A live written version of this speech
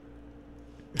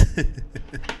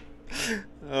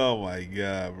Oh my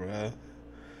god, bro.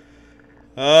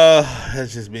 That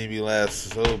just made me laugh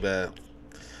so bad.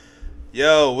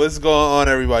 Yo, what's going on,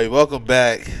 everybody? Welcome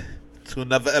back to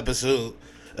another episode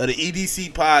of the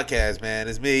EDC podcast, man.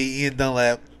 It's me, Ian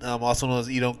Dunlap. Also known as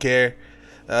E Don't Care.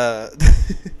 We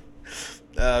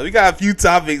got a few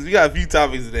topics.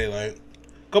 Today. Like,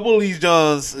 a couple of these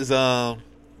Johns is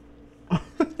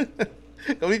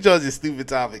these Johns is stupid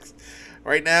topics.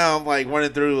 Right now, I'm like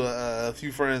running through a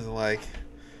few friends and like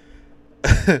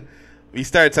we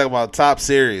started talking about top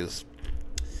cereals.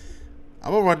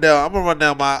 I'm gonna run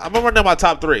down my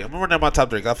top three.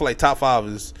 'Cause I feel like top five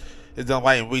is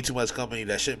inviting way too much company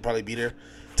that shouldn't probably be there.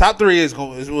 Top three is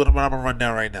what I'm gonna run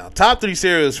down right now. Top three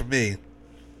cereals for me,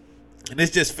 and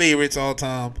it's just favorites all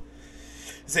time.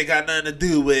 This ain't got nothing to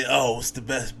do with it's the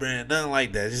best brand, nothing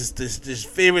like that. It's just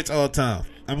favorites all time.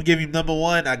 I'm gonna give you number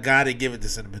one. I gotta give it to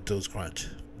Cinnamon Toast Crunch.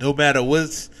 No matter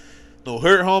what's no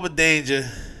hurt, harm, or danger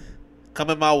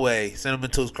coming my way, Cinnamon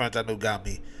Toast Crunch I know got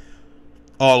me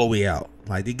all the way out.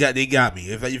 Like they got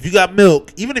me. If you got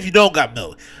milk, even if you don't got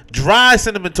milk, dry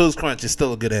Cinnamon Toast Crunch is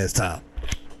still a good ass time.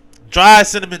 Dry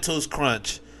Cinnamon Toast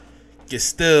Crunch can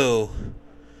still, you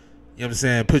know what I'm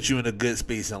saying, put you in a good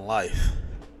space in life.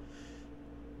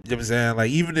 You know what I'm saying?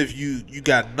 Like, even if you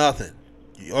got nothing,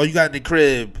 all you got in the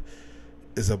crib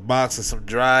is a box of some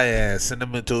dry ass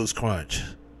Cinnamon Toast Crunch.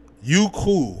 You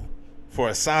cool for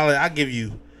a solid. I give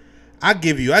you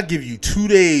 2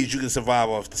 days you can survive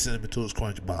off the Cinnamon Toast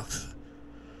Crunch box.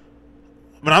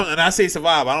 But I say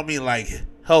survive, I don't mean like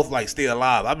health, like stay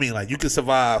alive. I mean like you can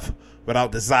survive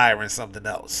without desiring something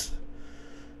else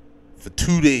for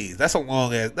 2 days. That's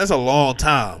a long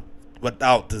time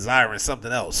without desiring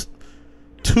something else.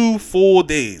 2 full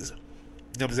days. You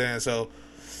know what I'm saying? So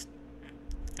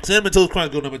Cinnamon Toast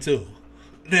Crunch go number two.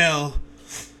 Number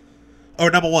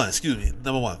one.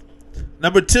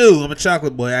 Number two, I'm a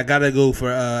chocolate boy. I gotta go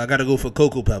for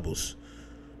Cocoa Pebbles.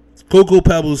 Cocoa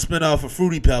Pebbles spin off of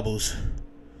Fruity Pebbles.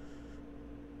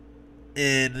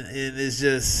 And it's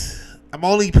just, I'm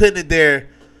only putting it there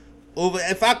over.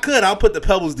 If I could, I'll put the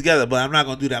Pebbles together, but I'm not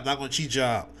gonna do that. I'm not gonna cheat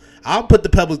y'all. I'll put the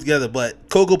Pebbles together, but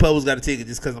Cocoa Pebbles gotta take it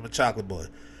just because I'm a chocolate boy.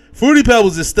 Fruity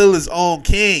Pebbles is still his own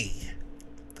king.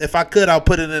 If I could, I'll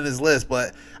put it in his list,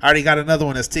 but I already got another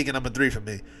one that's taking number 3 from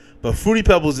me. But Fruity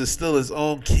Pebbles is still his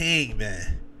own king,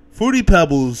 man. Fruity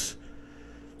Pebbles,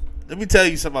 let me tell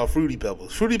you something about Fruity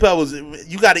Pebbles. Fruity Pebbles,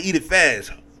 you got to eat it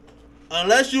fast.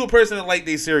 Unless you a person that like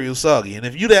their cereal soggy. And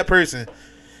if you that person,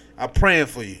 I'm praying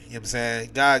for you. You know what I'm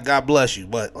saying? God bless you.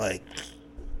 But like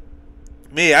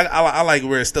me, I like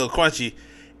where it's still crunchy,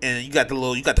 and you got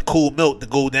the cool milk to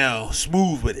go down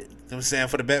smooth with it. You know what I'm saying?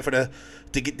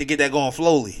 To get that going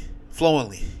flowingly. You know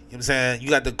what I'm saying? You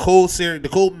got the cold cereal, the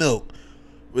cold milk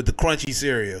with the crunchy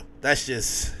cereal. That's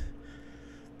just,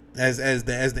 as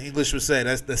the English would say,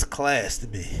 that's class to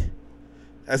me.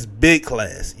 That's big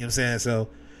class. You know what I'm saying? So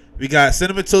we got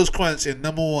Cinnamon Toast Crunch in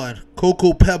number 1,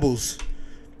 Cocoa Pebbles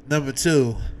number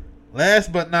 2.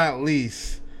 Last but not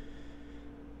least,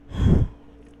 I'm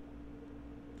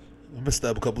gonna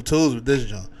stub a couple toes with this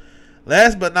John.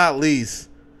 Last but not least,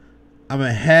 I'm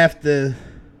gonna have to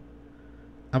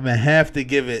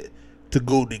give it to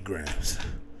Golden Grams.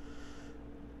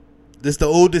 This the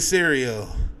oldest cereal.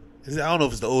 I don't know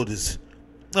if it's the oldest.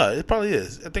 No, it probably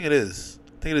is. I think it is.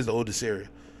 It is the oldest cereal.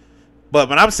 But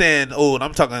when I'm saying old,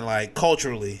 I'm talking like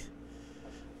culturally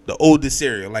the oldest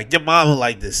cereal. Like your mama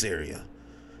liked this cereal.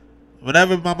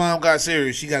 Whenever my mom got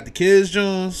cereal, she got the Kids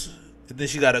Jones, and then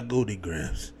she got a Golden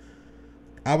Grams.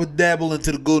 I would dabble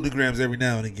into the Golden Grams every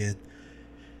now and again,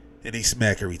 and they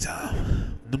smack every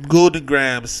time. Them Golden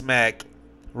Grams smack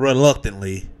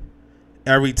reluctantly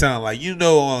every time. Like, you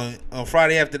know, on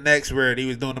Friday After Next, where they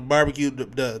was doing the barbecue,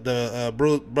 the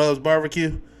Brothers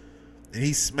Barbecue, and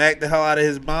he smacked the hell out of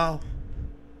his mom.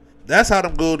 That's how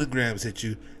them Golden Grams hit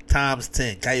you times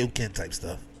 10, Kaioken type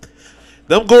stuff.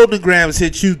 Them Golden Grams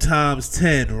hit you times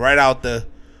 10 right out the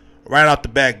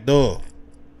back door.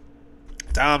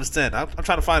 Times 10. I'm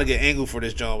trying to find a good angle for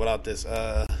this John without this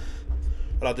arm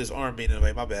being in the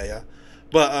way. My bad, y'all.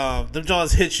 But them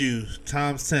Johns hit you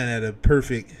times 10 at a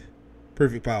perfect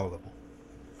power level.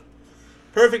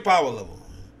 Perfect power level.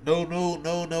 No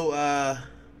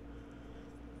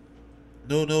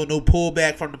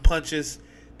pullback from the punches.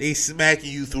 They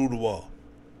smacking you through the wall.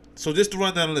 So just to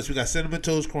run down the list, we got Cinnamon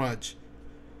Toast Crunch,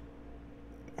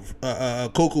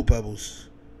 Cocoa Pebbles,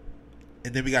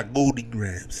 and then we got Golden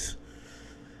Grams.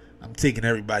 I'm taking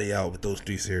everybody out with those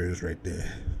 3 cereals right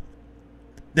there.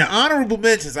 Now, honorable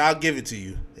mentions, I'll give it to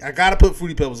you. I gotta put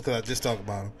Fruity Pebbles because I just talked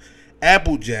about them.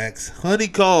 Apple Jacks,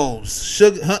 Honeycombs,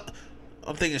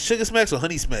 I'm thinking Sugar Smacks or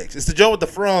Honey Smacks. It's the joint with the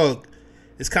frog.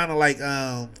 It's kind of like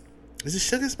is it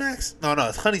Sugar Smacks? No,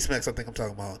 it's Honey Smacks. I think I'm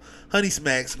talking about. Honey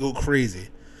Smacks go crazy.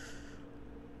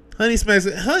 Honey Smacks,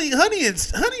 honey and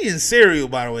cereal.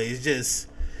 By the way, is just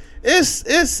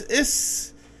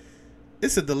it's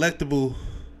a delectable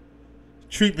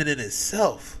treatment in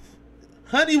itself.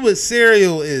 Honey with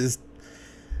cereal is,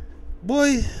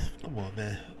 boy, come on,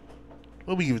 man.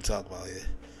 What we even talking about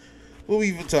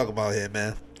here?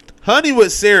 Man? Honey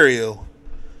with cereal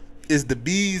is the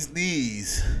bee's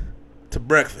knees to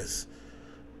breakfast.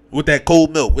 With that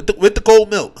cold milk. With the cold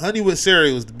milk. Honey with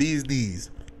cereal is the bee's knees.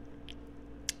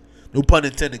 No pun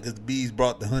intended, because the bees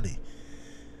brought the honey. You know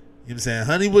what I'm saying?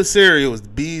 Honey with cereal is the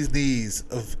bee's knees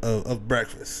of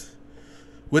breakfast.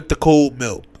 With the cold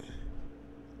milk.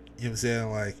 You know what I'm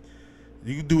saying? Like,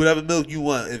 you can do whatever milk you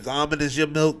want. If almond is your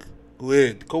milk, go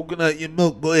ahead. Coconut your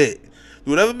milk, go ahead.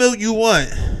 Do whatever milk you want.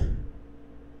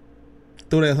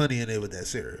 Throw that honey in there with that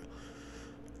cereal.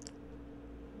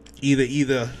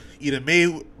 Either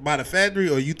made by the factory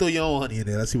or you throw your own honey in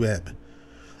there. Let's see what happens.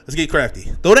 Let's get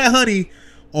crafty. Throw that honey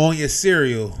on your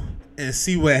cereal and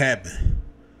see what happens.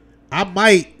 I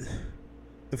might,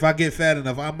 if I get fat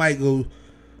enough, I might go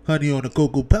honey on the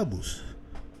Cocoa Pebbles.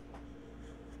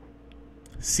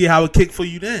 See how it kick for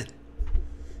you then.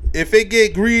 If it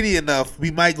get greedy enough,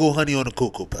 we might go honey on the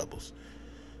Cocoa Pebbles.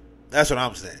 That's what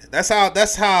I'm saying.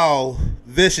 That's how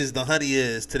vicious the honey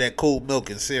is to that cold milk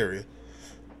and cereal.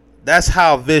 That's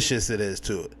how vicious it is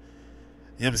to it. You know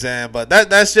what I'm saying? But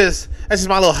that's just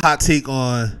my little hot take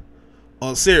on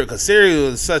cereal, because cereal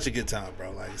is such a good time,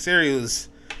 bro. Like, cereal is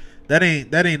that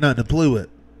ain't nothing to play with.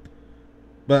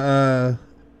 But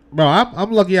bro,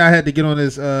 I'm lucky I had to get on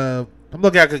this. I'm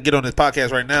lucky I could get on this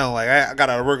podcast right now. Like, I got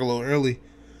out of work a little early.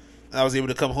 I was able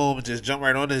to come home and just jump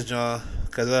right on this, John,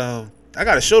 because I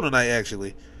got a show tonight, actually.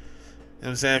 You know what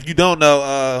I'm saying? If you don't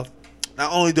know,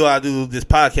 not only do I do this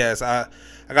podcast, I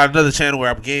got another channel where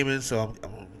I'm gaming, so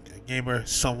I'm a gamer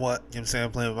somewhat. You know what I'm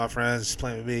saying? Playing with my friends, just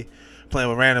playing with me, playing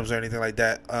with randoms or anything like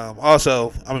that.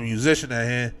 Also, I'm a musician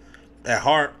at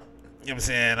heart. You know what I'm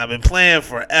saying? I've been playing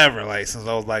forever, like since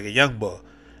I was like a young boy.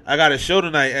 I got a show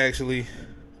tonight, actually.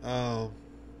 And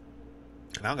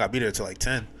I don't gotta be there till like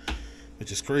 10,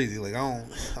 which is crazy. Like, I'm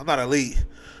not elite.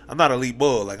 I'm not elite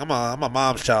bull. Like, I'm a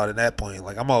mom's child at that point.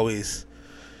 Like, I'm always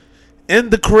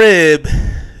in the crib. You know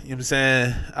what I'm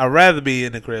saying? I'd rather be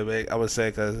in the crib, I would say,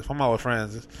 because if I'm out with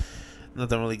friends, there's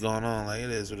nothing really going on. Like, it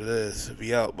is what it is.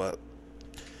 Be out, but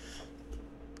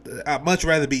I'd much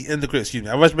rather be in the crib. Excuse me.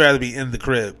 I'd much rather be in the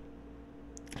crib.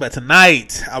 But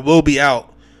tonight, I will be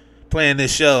out playing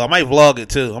this show. I might vlog it,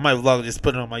 too. I might vlog it, just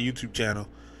put it on my YouTube channel.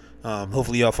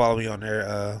 Hopefully, y'all follow me on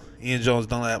there. Ian Jones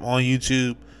Dunlap on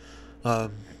YouTube.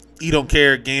 You Don't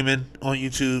Care Gaming on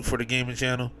YouTube for the gaming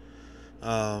channel.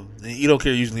 And You Don't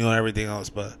Care usually on everything else,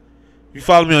 but if you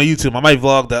follow me on YouTube, I might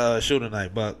vlog the show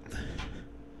tonight. But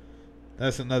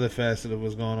that's another facet of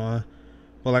what's going on.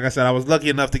 Well, like I said, I was lucky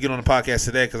enough to get on the podcast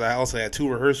today because I also had 2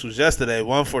 rehearsals yesterday.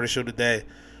 One for the show today,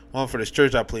 one for this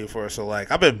church I played for. So,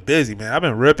 like, I've been busy, man. I've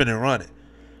been ripping and running.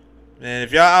 Man,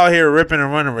 if y'all out here ripping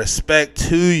and running, respect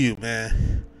to you,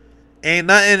 man. Ain't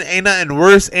nothing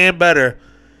worse and better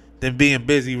than being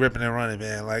busy ripping and running,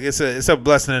 man. Like, it's a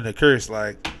blessing and a curse,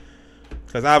 like,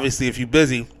 because obviously if you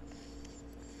busy, you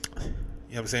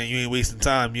know what I'm saying, you ain't wasting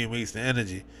time, you ain't wasting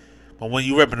energy. But when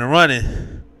you ripping and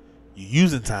running, you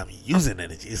using time, you using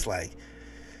energy. It's like, you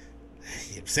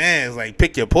know what I'm saying, it's like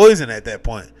pick your poison at that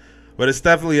point. But it's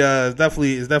definitely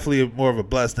more of a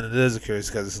blessing than it is a curse,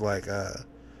 because it's like you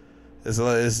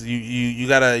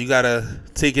gotta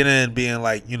take it in, being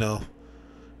like, you know,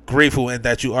 grateful and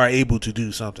that you are able to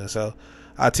do something. So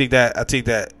I take that, you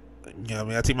know what I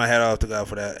mean, I take my hat off to God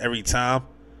for that every time.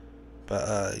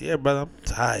 But yeah, brother, I'm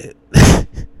tired.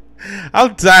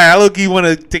 I'm tired. I low-key want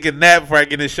to take a nap before I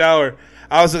get in the shower.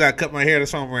 I also got to cut my hair.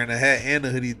 That's why I'm wearing a hat and a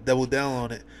hoodie, double down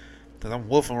on it, because I'm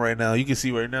woofing right now. You can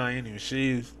see right now I ain't even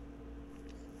shaved.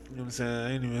 You know what I'm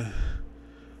saying?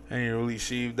 I ain't even really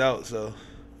shaved out. So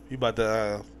we about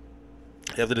to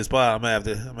after this pod, I'm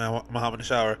gonna hop in the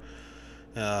shower,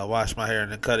 wash my hair,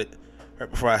 and then cut it right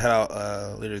before I head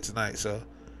out later tonight. So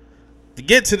to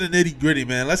get to the nitty gritty,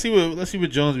 man, let's see what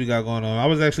Jones we got going on. I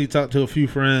was actually talking to a few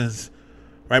friends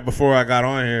right before I got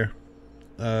on here.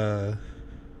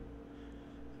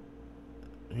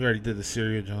 We already did the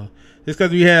cereal, John. It's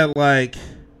because we had like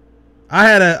I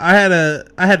had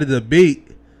a debate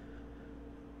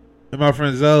with my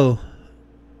friend Zoe,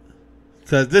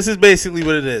 because this is basically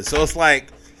what it is. So it's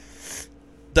like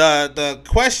the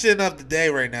question of the day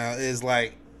right now is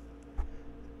like,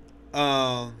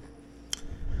 how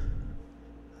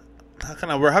how can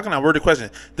I word the question?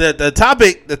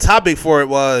 The topic for it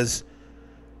was,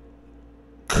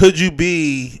 could you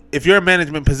be, if you're in a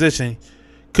management position,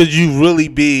 could you really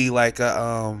be like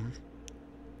a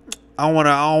I don't want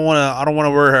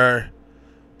to word her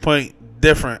point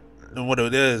different than what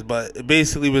it is, but it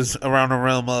basically was around the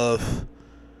realm of,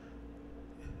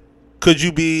 could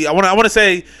you be, I want to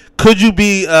say, could you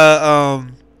be what's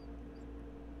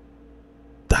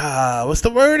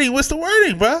the wording,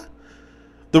 bro?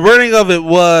 The wording of it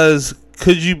was,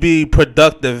 could you be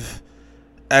productive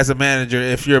as a manager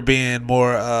if you're being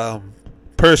more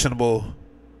personable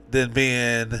than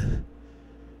being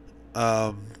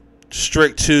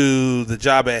strict to the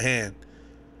job at hand?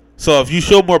 So if you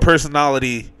show more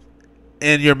personality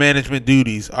in your management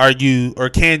duties, are you, or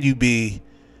can you be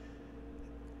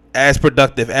as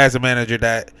productive as a manager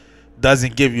that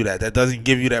doesn't give you that doesn't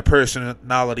give you that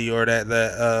personality, or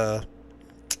that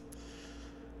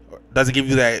doesn't give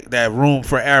you that room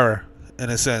for error,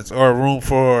 in a sense, or room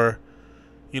for,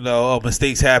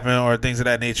 mistakes happen or things of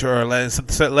that nature, or let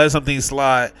something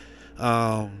slide.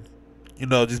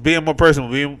 Just being more personal,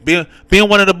 being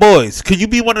one of the boys. Could you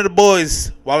be one of the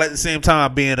boys while at the same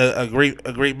time being a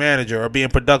great manager, or being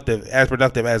productive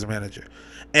as a manager?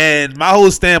 And my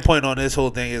whole standpoint on this whole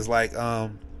thing is like,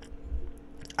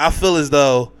 I feel as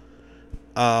though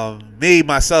me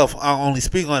myself, I only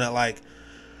speak on it like,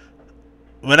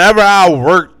 whenever I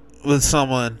work with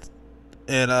someone,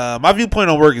 and my viewpoint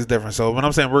on work is different. So when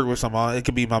I'm saying work with someone, it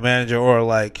could be my manager or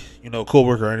like,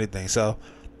 coworker or anything. So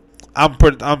I'm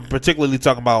particularly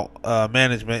talking about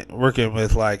management, working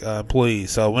with like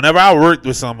employees. So whenever I worked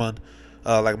with someone,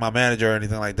 like my manager or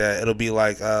anything like that, it'll be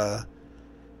like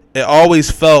it always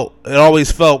felt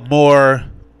more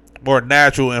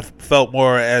natural, and felt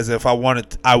more as if I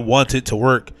wanted to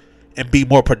work and be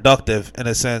more productive, in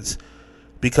a sense,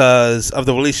 because of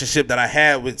the relationship that I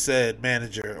had with said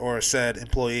manager or said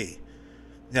employee. You know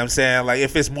what I'm saying? Like,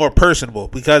 if it's more personable,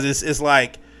 because it's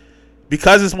like,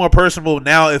 because it's more personable,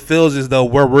 now it feels as though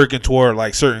we're working toward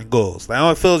like certain goals.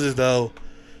 Now it feels as though,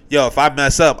 if I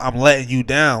mess up, I'm letting you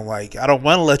down. Like, I don't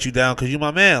want to let you down because you're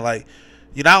my man. Like,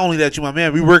 you're not only that you're my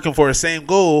man, we working for the same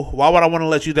goal. Why would I want to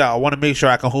let you down? I want to make sure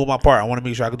I can hold my part. I want to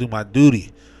make sure I can do my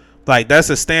duty. Like, that's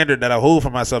a standard that I hold for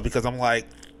myself, because I'm like,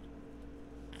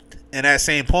 in that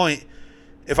same point,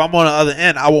 if I'm on the other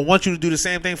end, I will want you to do the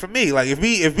same thing for me. Like, if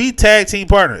we tag team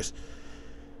partners,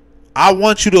 I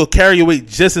want you to carry your weight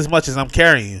just as much as I'm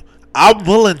carrying you. I'm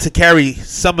willing to carry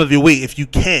some of your weight if you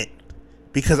can't,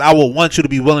 because I will want you to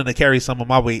be willing to carry some of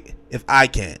my weight if I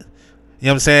can. You know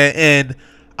what I'm saying? And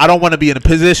I don't want to be in a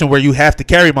position where you have to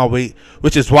carry my weight,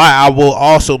 which is why I will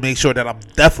also make sure that I'm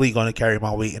definitely going to carry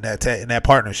my weight in that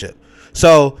partnership.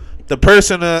 So the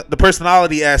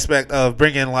personality aspect of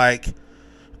bringing like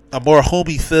a more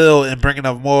homey feel and bringing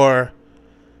a more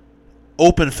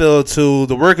open feel to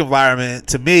the work environment,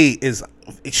 to me, is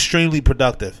extremely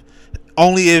productive.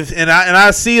 Only if, and I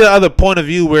see the other point of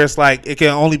view where it's like, it can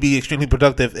only be extremely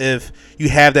productive if you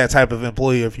have that type of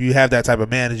employee, or if you have that type of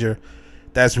manager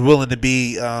that's willing to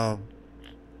be, who's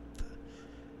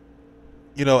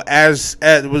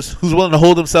willing to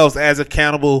hold themselves as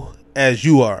accountable as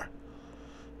you are,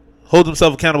 hold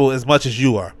themselves accountable as much as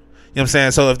you are. You know what I'm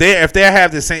saying? So if they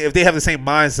have the same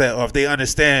mindset, or if they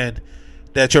understand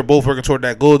that you're both working toward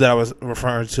that goal that I was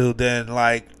referring to, then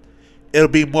like, it'll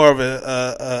be more of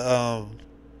a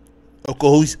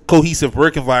cohesive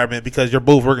work environment, because you're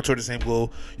both working toward the same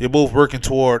goal. You're both working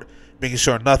toward making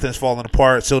sure nothing's falling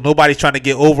apart. So nobody's trying to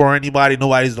get over anybody.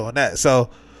 Nobody's doing that.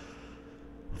 So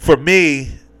for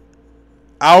me,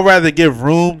 I'd rather give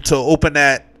room to open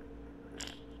that.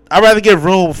 I'd rather give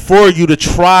room for you to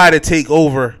try to take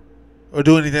over or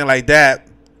do anything like that,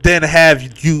 than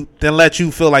let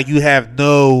you feel like you have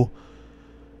no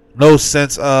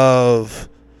sense of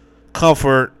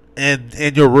comfort in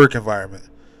your work environment.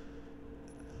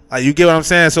 Like, you get what I'm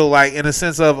saying? So like, in a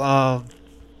sense of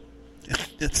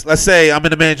let's say I'm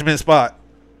in a management spot.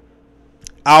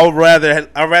 I'd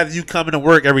rather you come into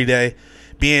work every day,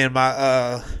 being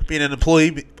an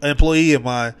employee of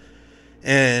mine,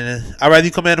 and I'd rather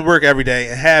you come into work every day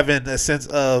and having a sense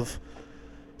of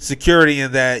security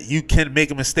in that you can make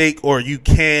a mistake, or you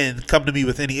can come to me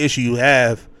with any issue you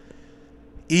have.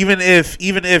 Even if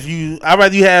I'd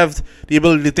rather you have the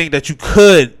ability to think that you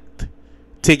could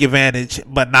take advantage,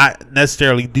 but not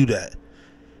necessarily do that,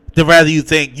 than rather you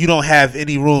think you don't have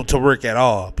any room to work at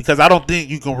all. Because I don't think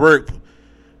you can work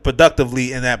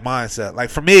productively in that mindset.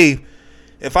 Like, for me,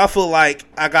 if I feel like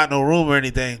I got no room or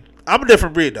anything, I'm a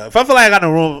different breed though. If I feel like I got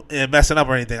no room in messing up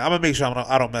or anything, I'm gonna make sure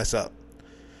I don't mess up.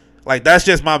 Like that's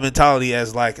just my mentality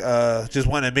as like just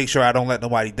want to make sure I don't let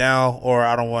nobody down, or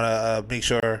I don't want to make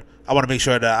sure I want to make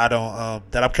sure that I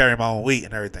don't that I'm carrying my own weight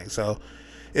and everything. So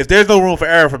if there's no room for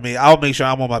error for me, I'll make sure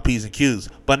I'm on my P's and Q's.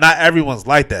 But not everyone's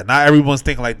like that. Not everyone's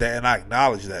thinking like that, and I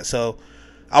acknowledge that. So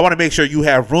I want to make sure you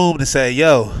have room to say,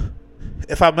 yo,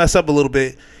 if I mess up a little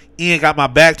bit, Ian got my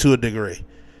back to a degree. You know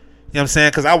what I'm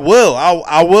saying? Because I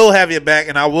will have your back,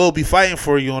 and I will be fighting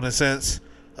for you in a sense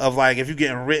of like if you're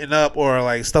getting written up or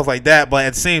like stuff like that. But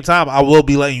at the same time, I will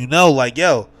be letting you know, like,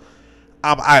 yo,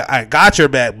 I got your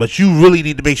back, but you really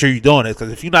need to make sure you're doing it,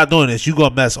 because if you're not doing this, you're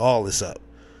gonna mess all this up.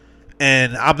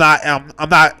 And I'm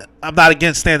not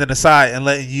against standing aside and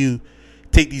letting you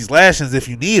take these lashings if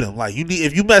you need them. Like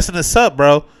if you messing this up,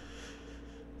 bro,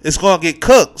 it's gonna get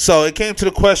cooked. So it came to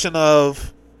the question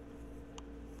of,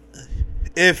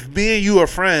 if me and you are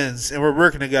friends and we're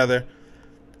working together,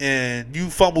 and you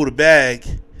fumble the bag,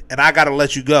 and I gotta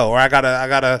let you go, or I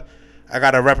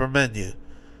gotta reprimand you.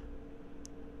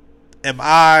 Am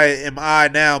I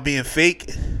now being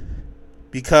fake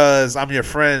because I'm your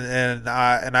friend and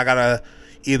I gotta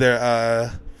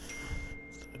either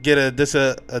get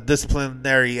a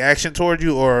disciplinary action toward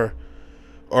you, or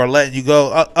letting you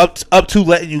go up to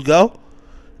letting you go?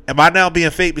 Am I now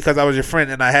being fake because I was your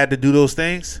friend and I had to do those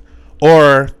things,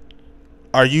 or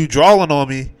are you drawing on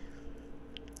me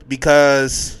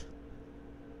because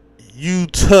you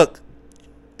took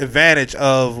advantage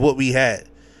of what we had?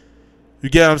 You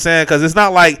get what I'm saying? Because it's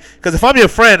not like, because if I'm your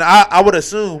friend, I would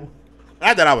assume,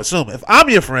 not that I would assume, if I'm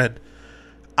your friend,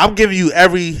 I'm giving you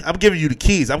the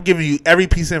keys. I'm giving you every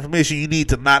piece of information you need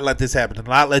to not let this happen, to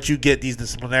not let you get these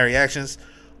disciplinary actions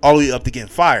all the way up to getting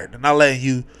fired, and not letting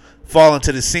you fall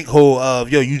into the sinkhole of,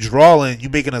 yo, you drawing, you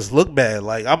making us look bad.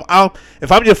 Like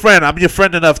if I'm your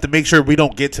friend enough to make sure we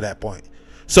don't get to that point.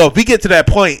 So if we get to that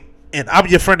point, and I'm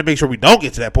your friend to make sure we don't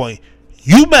get to that point,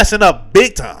 you messing up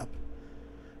big time.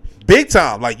 Big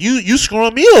time. Like you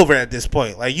screwing me over at this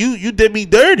point. Like you did me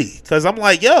dirty, because I'm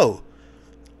like, yo,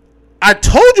 I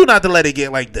told you not to let it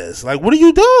get like this. Like, what are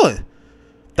you doing?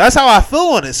 That's how I feel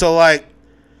on it. So like,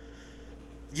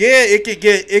 yeah, it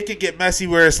can get messy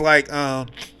where it's like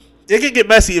it can get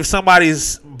messy if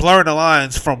somebody's blurring the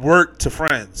lines from work to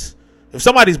friends. If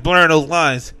somebody's blurring those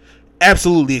lines,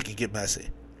 absolutely it can get messy.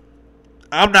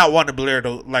 I'm not wanting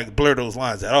to blur those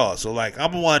lines at all. So like,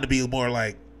 I'm wanting to be more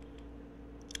like,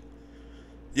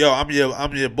 yo, I'm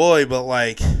your boy, but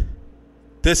like,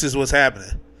 this is what's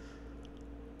happening.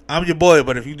 I'm your boy,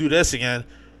 but if you do this again,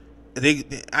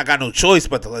 I got no choice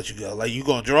but to let you go. Like, you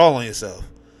gonna draw on yourself.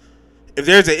 If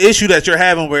there's an issue that you're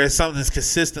having where something's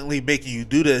consistently making you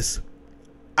do this,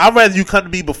 I'd rather you come to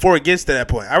me before it gets to that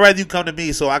point. I'd rather you come to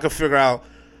me so I can figure out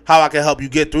how I can help you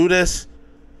get through this,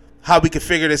 how we can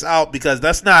figure this out, because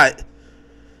that's not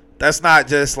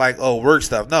just like, oh, work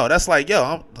stuff. No, that's like,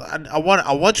 yo, I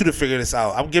want you to figure this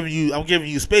out. I'm giving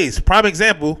you space. Prime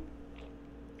example,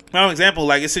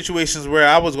 like in situations where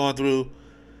I was going through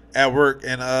at work,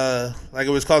 and like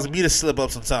it was causing me to slip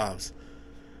up sometimes.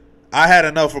 I had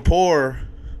enough rapport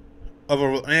in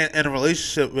a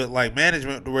relationship with like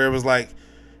management where it was like,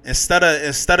 instead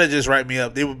of just writing me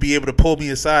up, they would be able to pull me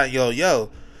aside. Yo,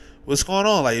 what's going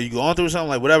on? Like, are you going through something?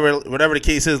 Like, whatever the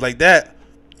case is, like that.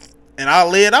 And I'll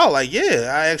lay it out like, yeah,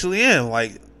 I actually am. Like,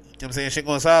 you know what I'm saying? Shit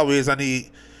going sideways. I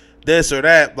need this or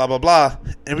that, blah, blah, blah.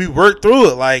 And we work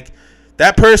through it. Like,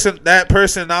 that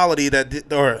personality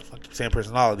or I'm saying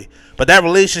personality, but that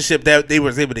relationship that they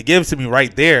was able to give to me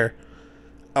right there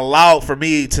allowed for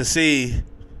me to see,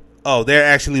 oh, they're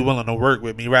actually willing to work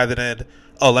with me, rather than,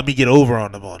 oh, let me get over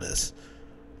on them on this.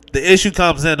 The issue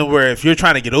comes in to where if you're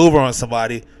trying to get over on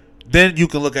somebody, then you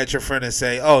can look at your friend and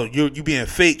say, oh, you being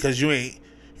fake because you ain't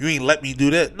let me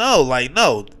do that. No.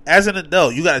 As an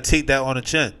adult, you got to take that on the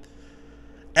chin.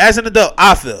 As an adult,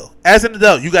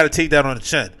 you got to take that on the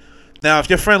chin. Now, if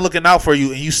your friend looking out for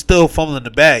you and you still fumbling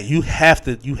the bag, you have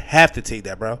to take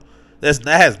that, bro. That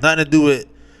has nothing to do with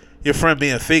your friend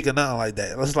being fake or nothing like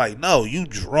that. It's like, no, you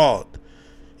draw.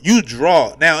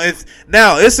 Now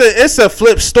it's a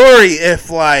flip story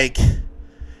if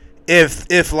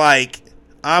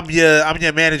I'm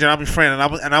your manager, I'm your friend,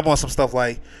 and I'm on some stuff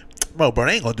like, bro,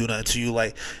 they ain't gonna do nothing to you.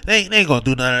 Like, they ain't gonna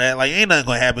do none of that. Like, ain't nothing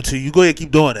gonna happen to you. Go ahead, keep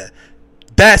doing that.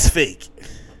 That's fake.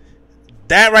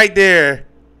 That right there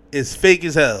is fake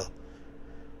as hell.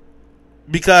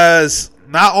 Because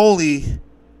not only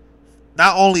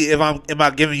am I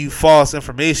giving you false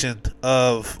information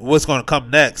of what's gonna come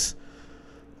next,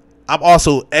 I'm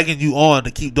also egging you on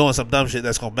to keep doing some dumb shit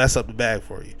that's gonna mess up the bag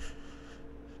for you.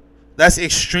 That's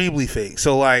extremely fake.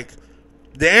 So like,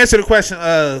 the answer to the question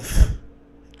of,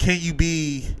 can you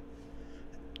be,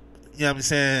 you know what I'm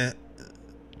saying,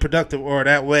 productive or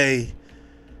that way,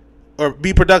 or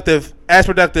be productive as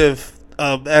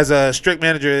a strict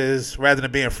manager is rather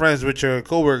than being friends with your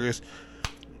coworkers,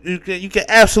 you can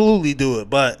absolutely do it,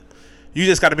 but you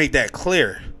just got to make that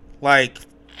clear. Like,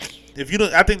 if you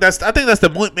don't, I think that's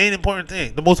the main important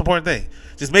thing, the most important thing,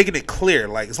 just making it clear.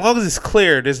 Like, as long as it's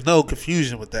clear, there's no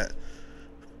confusion with that.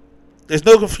 There's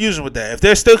no confusion with that. If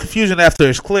there's still confusion after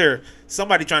it's clear,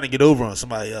 somebody trying to get over on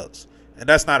somebody else, and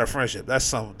that's not a friendship. That's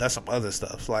some other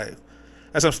stuff. Like,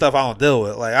 that's some stuff I don't deal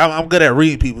with. Like, I'm good at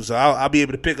reading people, so I'll be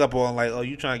able to pick up on, like, oh,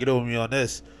 you trying to get over me on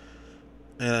this,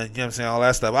 and you know what I'm saying, all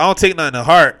that stuff. I don't take nothing to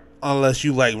heart unless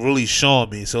you like really showing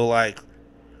me. So like,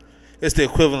 it's the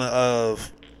equivalent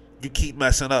of you keep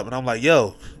messing up, and I'm like,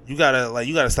 yo, you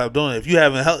gotta stop doing it. If you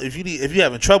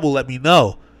having trouble, let me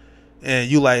know.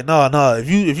 And you like, no. If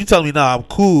you tell me no, I'm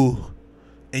cool,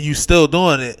 and you still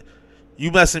doing it,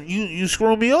 you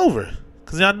screwing me over.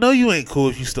 Cause I know you ain't cool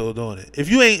if you still doing it. If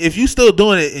you still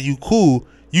doing it and you cool,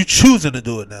 you choosing to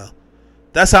do it now.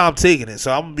 That's how I'm taking it.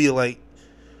 So I'm gonna be like,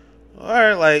 all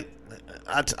right, like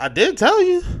I did tell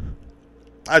you.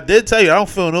 I don't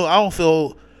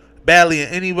feel badly in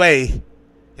any way. You know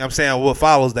what I'm saying? What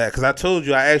follows that? Because I told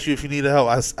you, I asked you if you needed help.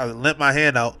 I lent my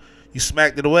hand out. You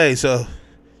smacked it away. So, you know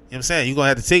what I'm saying? You're going to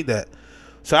have to take that.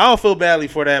 So, I don't feel badly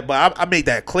for that, but I make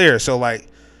that clear. So, like,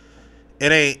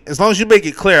 it ain't, as long as you make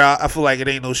it clear, I feel like it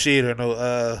ain't no shade or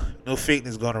no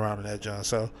fakeness going around in that, John.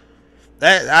 So,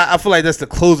 I feel like that's the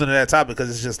closing of that topic, because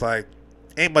it's just like,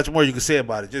 ain't much more you can say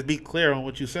about it. Just be clear on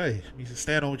what you say. You can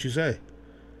stand on what you say.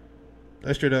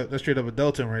 That's straight up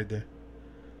adulting right there.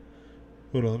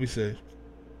 Hold on, let me see.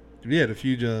 We had a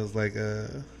few Johns like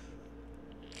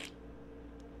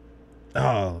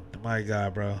oh my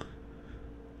god, bro.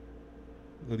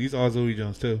 Look, these are Zoe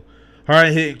Jones too.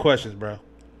 Hard hitting questions, bro.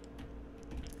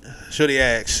 Shorty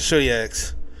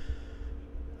asks,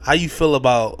 how you feel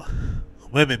about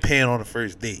women paying on the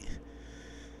first date?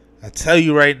 I tell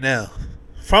you right now,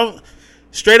 from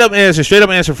straight up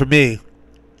answer for me,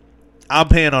 I'm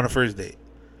paying on the first date.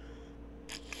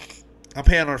 I'm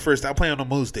paying on the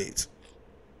most dates.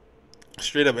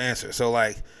 Straight up answer. So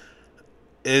like,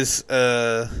 it's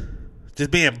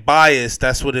just being biased.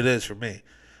 That's what it is for me.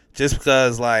 Just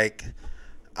because like,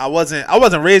 I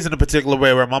wasn't raised in a particular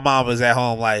way where my mom was at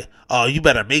home like, oh, you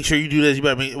better make sure you do this.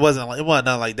 It wasn't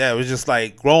nothing like that. It was just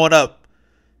like growing up,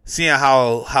 seeing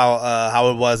how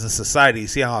it was in society,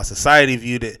 seeing how society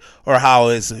viewed it, or how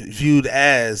it's viewed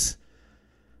as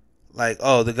like,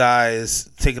 oh, the guy is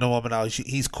taking a woman out.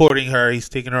 He's courting her. He's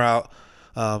taking her out.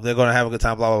 They're going to have a good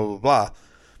time, blah, blah, blah, blah.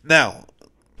 Now,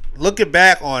 looking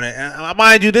back on it, and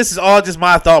mind you, this is all just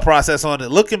my thought process on it.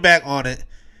 Looking back on it,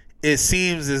 it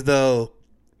seems as though,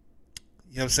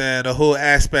 you know what I'm saying, the whole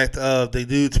aspect of the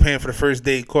dude's paying for the first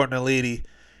date, courting a lady,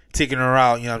 taking her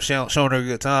out, you know, showing her a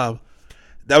good time,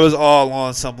 that was all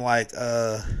on some like,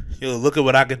 look at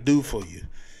what I can do for you.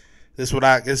 This is what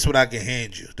I can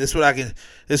hand you. This is what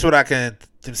I can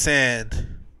I'm saying,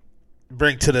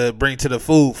 bring to the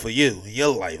food for you in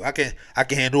your life. I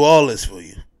can handle all this for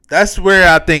you. That's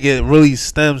where I think it really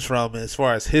stems from, as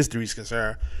far as history is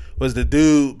concerned. Was the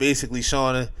dude basically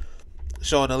showing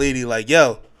the lady like,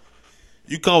 yo,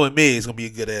 you come with me, it's gonna be a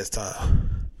good ass time. You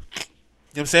know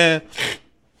what I'm saying?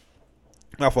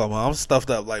 My fault, man. I'm stuffed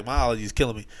up. Like, my allergies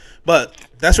killing me. But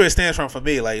that's where it stands from for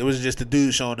me. Like, it was just the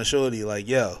dude showing the shorty like,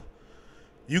 yo,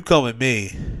 you come with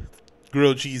me,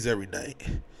 grilled cheese every night.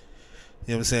 You know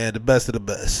what I'm saying? The best of the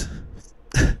best.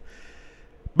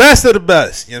 Best of the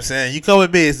best. You know what I'm saying? You come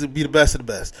with me, it's going to be the best of the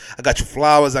best. I got you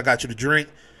flowers. I got you to drink.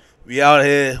 We out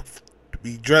here.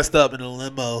 We dressed up in a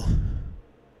limo.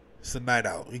 It's a night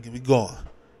out. We going.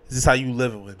 This is how you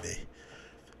living with me.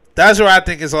 That's where I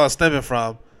think it's all stemming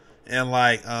from. And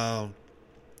like,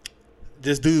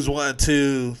 just dudes wanting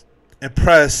to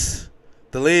impress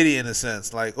the lady in a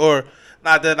sense. Like, or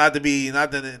not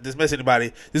to dismiss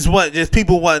anybody. Just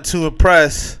people wanting to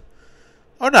impress.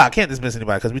 Oh no, I can't dismiss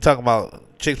anybody because we talking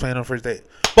about chicks playing on first date.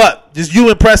 But just you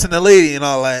impressing the lady and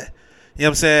all that. You know what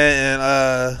I'm saying?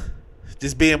 And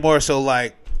just being more so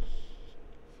like,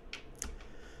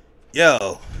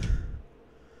 yo,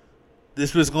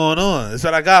 this what's going on. This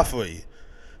what I got for you.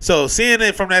 So seeing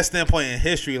it from that standpoint in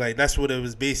history, like that's what it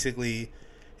was basically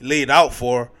laid out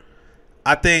for.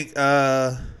 I think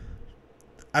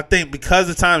because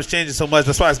the time's changing so much,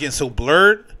 that's why it's getting so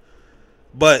blurred.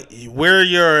 But where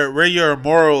your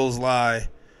morals lie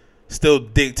still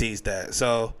dictates that.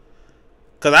 So,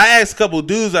 cause I asked a couple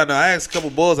dudes I know, I asked a couple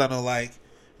boys I know, like,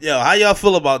 yo, how y'all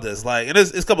feel about this? Like, and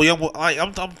it's a couple young boys. Like,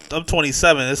 I'm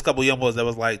 27. There's a couple young boys that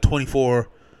was like 24,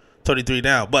 33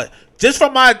 now. But just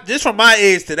from my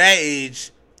age to that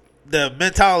age, the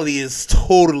mentality is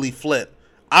totally flipped.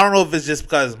 I don't know if it's just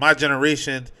because my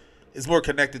generation is more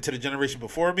connected to the generation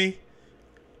before me,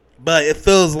 but it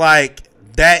feels like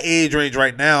that age range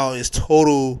right now is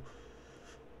total.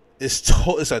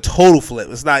 It's a total flip.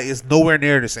 It's not. It's nowhere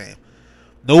near the same.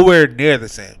 Nowhere near the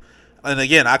same. And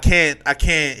again, I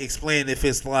can't explain if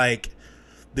it's like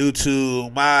due to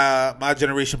my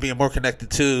generation being more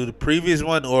connected to the previous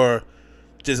one, or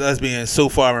just us being so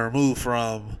far removed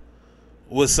from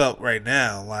what's up right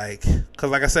now. Like, because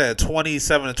like I said,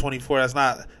 27 to 24,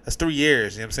 that's 3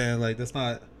 years. You know what I'm saying? Like, that's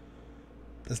not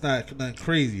nothing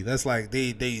crazy. That's like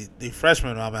they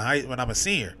freshmen when I'm a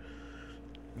senior.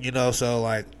 You know, so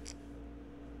like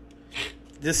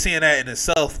just seeing that in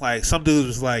itself, like some dudes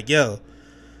was like, yo,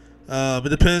 it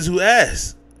depends who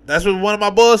asks. That's what one of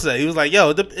my boys said. He was like,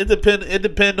 yo, it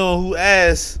depend on who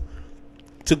asks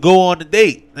to go on the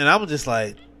date. And I was just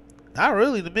like, not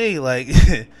really to me. Like,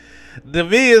 to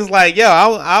me, it's like, yo,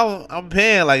 I'm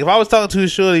paying. Like, if I was talking to a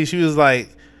shorty, she was like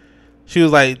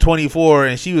 24,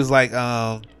 and she was like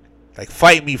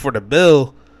fight me for the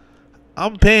bill.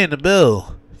 I'm paying the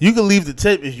bill. You can leave the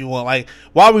tip if you want. Like,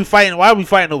 why are we fighting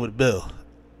over the bill?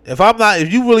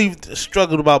 If you really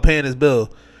struggled about paying this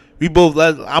bill,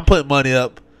 I'm putting money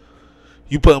up.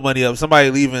 You putting money up.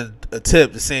 Somebody leaving a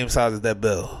tip the same size as that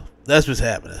bill. That's what's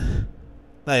happening.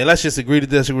 Like, let's just agree to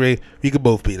disagree. We can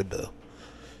both pay the bill. You know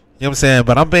what I'm saying?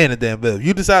 But I'm paying the damn bill. If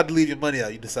you decide to leave your money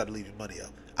out, you decide to leave your money out.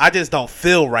 I just don't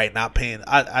feel right not paying.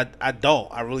 I don't.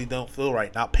 I really don't feel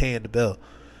right not paying the bill. You know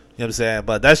what I'm saying?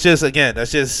 But that's just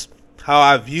how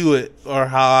I view it, or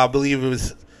how I believe it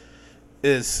was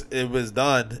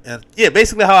done. And yeah,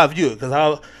 basically how I view it, because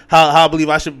how I believe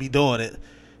I should be doing it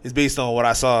is based on what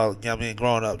I saw, you know what I mean,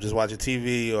 growing up, just watching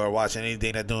TV or watching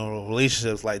anything that doing with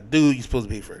relationships. Like, dude, you're supposed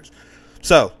to pay first.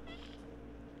 So,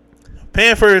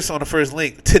 paying first on the first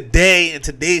link today, in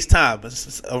today's time,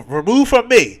 removed from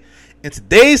me, in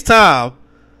today's time,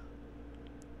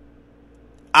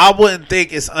 I wouldn't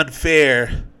think it's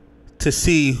unfair to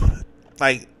see,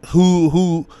 like,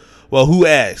 who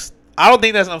asked. I don't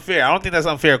think that's unfair. I don't think that's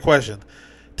an unfair question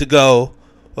to go,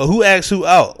 well, who asked who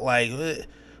out? Like,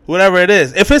 whatever it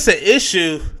is. If it's an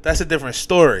issue, that's a different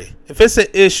story. If it's an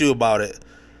issue about it,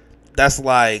 that's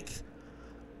like,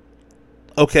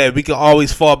 okay, we can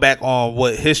always fall back on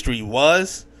what history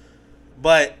was.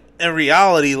 But in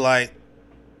reality, like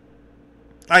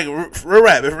real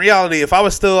rap, in reality, if I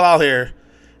was still out here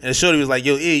and the shorty was like,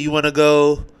 yo, E, you wanna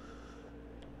go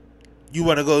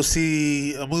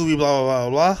see a movie, blah blah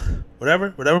blah blah,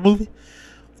 whatever movie,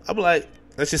 I'd be like,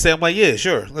 let's just say, I'm like, yeah,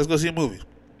 sure, let's go see a movie.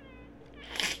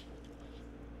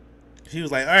 She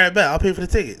was like, all right, bet, I'll pay for the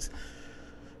tickets.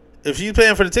 If she's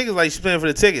paying for the tickets, like, she's paying for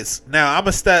the tickets. Now I'm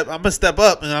gonna step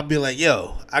up, and I'll be like,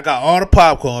 yo, I got all the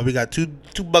popcorn. We got two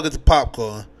buckets of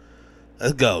popcorn.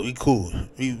 Let's go. We cool.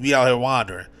 We out here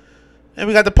wandering. And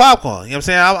we got the popcorn. You know what I'm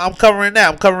saying? I'm covering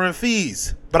that. I'm covering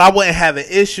fees. But I wouldn't have an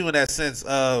issue in that sense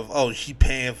of, oh, she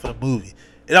paying for the movie.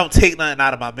 It don't take nothing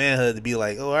out of my manhood to be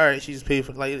like, oh, all right, she just paid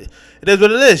for, like, it is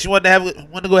what it is. She want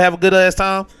to go have a good ass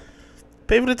time.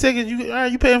 Pay for the tickets.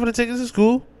 You paying for the tickets? It's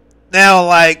cool. Now,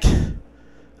 like,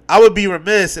 I would be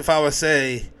remiss if I would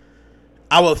say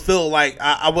I would feel like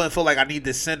I wouldn't feel like I need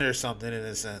to send her something in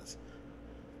a sense.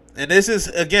 And this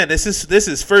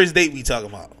is first date we talking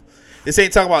about. This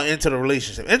ain't talking about into the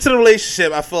relationship. Into the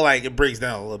relationship, I feel like it breaks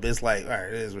down a little bit. It's like, all right,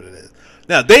 it is what it is.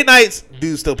 Now, date nights,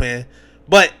 dudes still paying.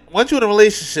 But once you're in a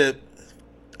relationship,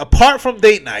 apart from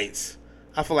date nights,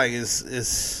 I feel like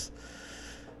it's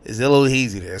a little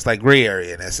hazy there. It's like gray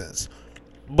area in that sense.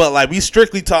 But like, we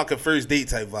strictly talking first date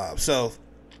type vibe. So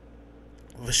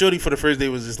if a shorty for the first date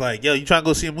was just like, yo, you trying to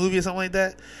go see a movie or something like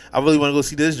that? I really want to go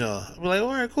see this John. I'd be like, all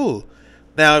right, cool.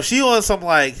 Now, if she wants something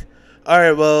like, all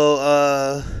right,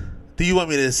 well, do you want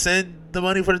me to send the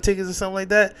money for the tickets or something like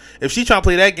that? If she trying to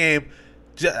play that game,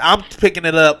 I'm picking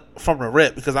it up from the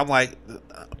rip, because I'm like,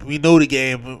 we know the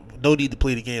game. No need to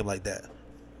play the game like that.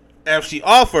 If she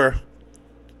offer,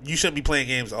 you shouldn't be playing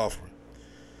games offering.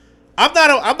 I'm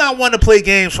not one to play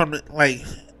games from, like,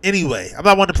 anyway. I'm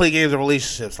not one to play games in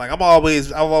relationships. Like, I've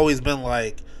always been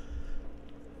like,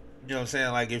 you know what I'm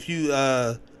saying? Like, if you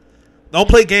don't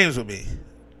play games with me.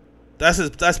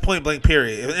 That's point blank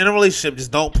period. In a relationship,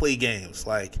 just don't play games.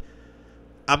 Like,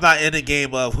 I'm not in the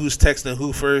game of who's texting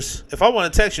who first. If I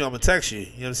want to text you, I'm gonna text you. You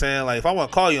know what I'm saying? Like, if I want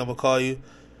to call you, I'm gonna call you.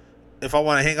 If I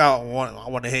want to hang out, I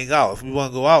want to hang out. If we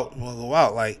want to go out, we want to go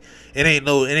out. Like, it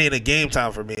ain't a game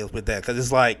time for me with that, because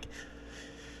it's like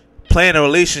playing a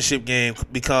relationship game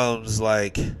becomes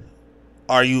like,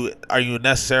 are you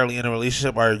necessarily in a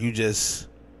relationship, or are you just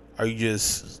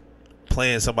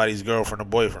playing somebody's girlfriend or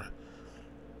boyfriend?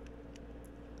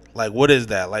 Like, what is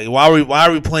that? Like, why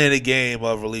are we playing a game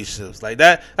of relationships? Like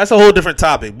that's a whole different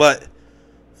topic. But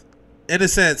in a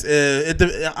sense, I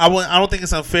don't think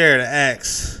it's unfair to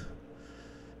ask.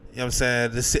 You know what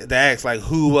I'm saying? To ask like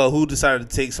who decided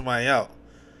to take somebody out.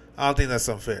 I don't think that's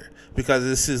unfair because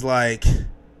this is like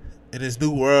in this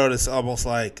new world. It's almost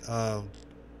like I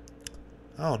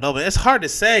don't know, man. It's hard to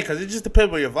say because it just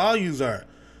depends where your values are.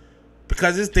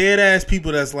 Because it's dead ass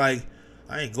people that's like,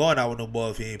 I ain't going out with no boy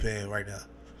if he ain't paying right now.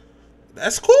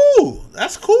 That's cool.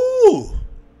 That's cool.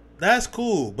 That's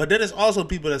cool. But then there's also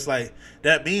people that's like,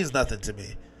 that means nothing to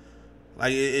me.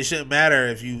 Like it shouldn't matter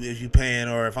if you paying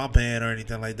or if I'm paying or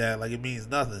anything like that. Like it means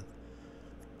nothing.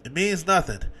 It means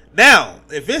nothing. Now,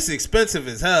 if it's expensive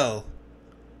as hell,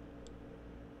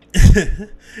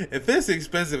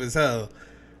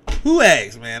 who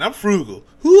asks, man? I'm frugal.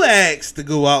 Who asks to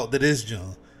go out to this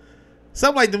joint?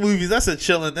 Something like the movies, that's a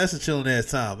chilling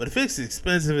ass time. But if it's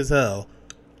expensive as hell,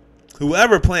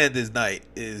 whoever planned this night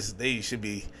they should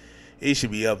be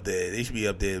up there. They should be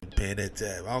up there paying that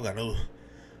tab. I don't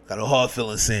got no hard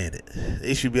feelings saying it.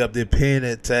 They should be up there paying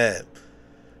that tab.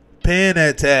 Paying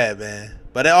that tab, man.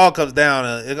 But it all comes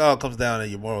down to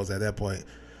your morals at that point.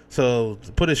 So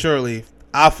to put it shortly,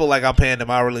 I feel like I'm paying in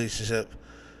my relationship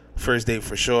first date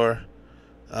for sure.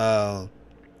 But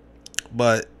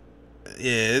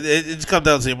yeah, it just comes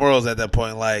down to your morals at that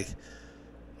point, like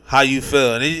how you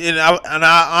feel, and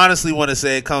I honestly want to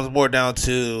say it comes more down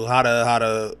to how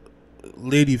the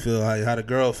lady feel, how the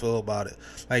girl feel about it.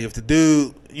 Like if the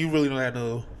dude, you really don't have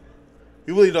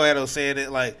no saying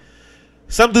it. Like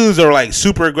some dudes are like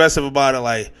super aggressive about it.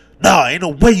 Like, no, ain't no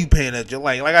way you paying that.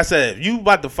 Like I said, if you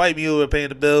about to fight me over paying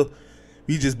the bill,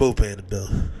 we just both paying the bill.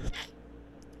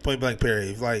 Point blank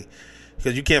period. Like,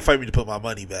 because you can't fight me to put my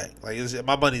money back. Like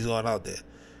my money's going out there.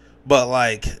 But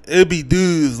like it'd be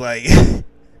dudes like it'd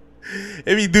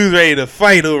be dudes ready to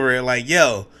fight over it. Like,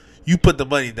 yo, you put the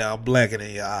money down, blacking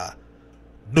in your eye.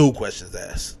 No questions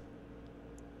asked.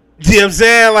 You know what I'm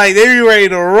saying? Like, they be ready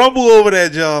to rumble over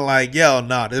that joint. Like, yo,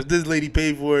 nah, if this lady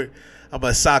paid for it, I'm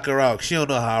going to sock her out. She don't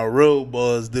know how road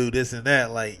boys do this and that.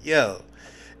 Like, yo,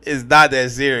 it's not that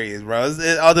serious, bro.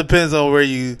 It all depends on where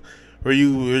you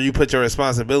put your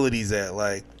responsibilities at.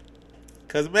 Like,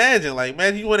 because imagine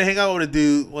you want to hang out with a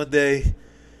dude one day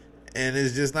and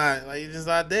it's just not, like, you're just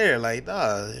not there. Like,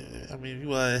 nah, I mean, if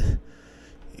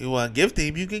you want to gift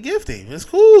him, you can gift him. It's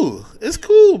cool. It's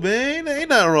cool, man. Ain't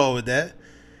nothing wrong with that.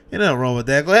 Ain't nothing wrong with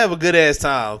that. Go have a good ass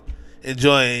time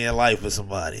enjoying your life with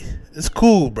somebody. It's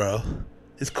cool, bro.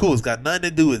 It's cool. It's got nothing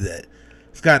to do with that.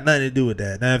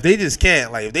 Now, if they just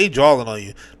can't, like, if they drawing on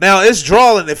you. Now, it's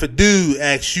drawing if a dude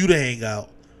asks you to hang out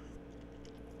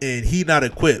and he not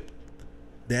equipped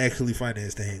to actually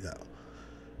finance to hang out.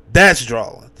 That's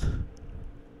drawing.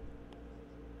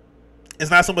 It's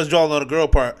not so much drawing on the girl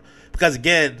part because,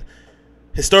 again,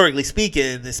 historically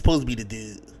speaking, it's supposed to be the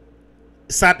dude.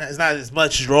 It's not as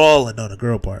much drawing on the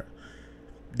girl part.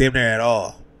 Damn near at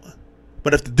all.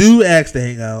 But if the dude asks to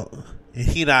hang out and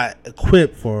he not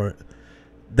equipped for it,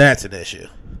 that's an issue.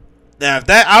 Now,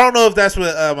 I don't know if that's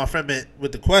what my friend meant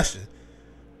with the question.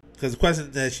 Because the question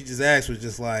that she just asked was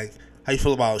just like, how you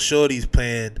feel about shorties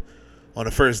paying on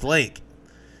the first link?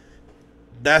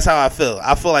 That's how I feel.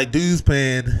 I feel like dudes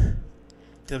paying, you know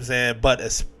what I'm saying? But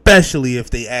especially if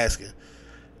they asking.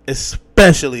 That's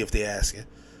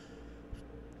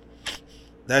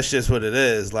just what it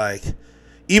is. Like,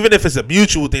 even if it's a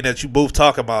mutual thing that you both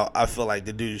talk about, I feel like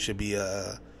the dude should be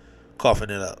coughing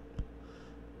it up.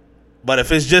 But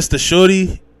if it's just a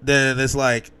shorty, then it's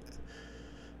like,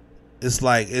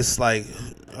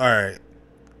 all right,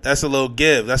 that's a little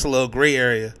give. That's a little gray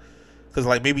area. Because,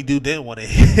 like, maybe dude didn't want to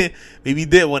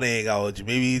hang out with you.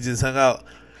 Maybe he just hung out.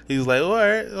 He was like, all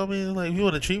right, I mean, like, if you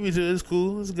want to treat me to it, it's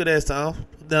cool. It's a good ass time.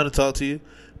 I'm down to talk to you.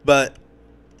 But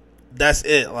that's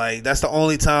it. Like, that's the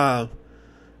only time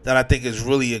that I think is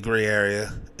really a gray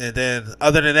area. And then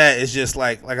other than that, it's just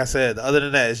like I said, other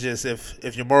than that, it's just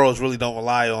if your morals really don't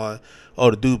rely on, oh,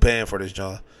 the dude paying for this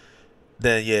joint,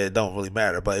 then yeah, it don't really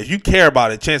matter. But if you care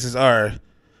about it, chances are, you know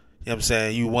what I'm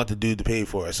saying, you want the dude to pay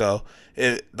for it. So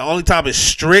the only time it's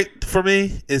strict for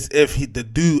me is if the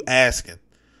dude asking.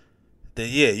 Then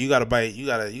yeah, you gotta bite. You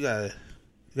gotta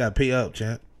pay up,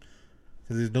 champ.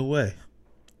 Cause there's no way.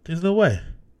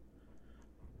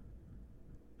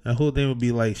 That whole thing would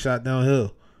be like shot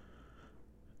downhill.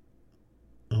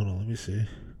 Hold on, let me see.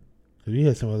 Cause we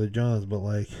had some other Johns, but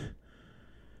like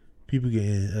people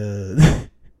getting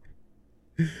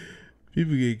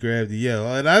people get grabbed. Yo,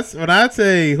 and when I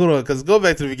say hold on, cause go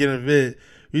back to the beginning of it.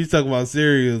 We was talking about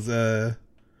cereals.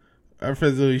 Our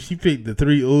friend Zoe, she picked the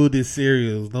 3 oldest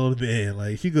cereals known to man.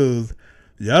 Like she goes,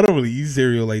 Y'all don't really eat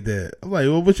cereal like that. I'm like,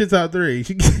 well, what's your top 3?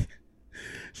 She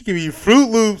give me Fruit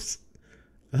Loops,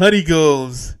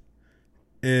 Honeycombs,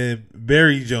 and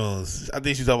Berry Jones. I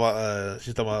think she's talking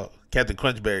about Captain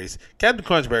Crunch Berries. Captain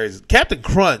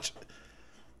Crunch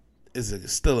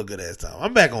is still a good ass time.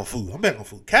 I'm back on food.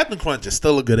 Captain Crunch is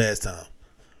still a good ass time.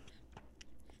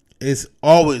 It's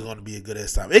always going to be a good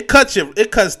ass time. It cuts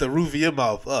the roof of your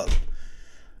mouth up.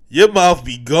 Your mouth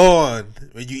be gone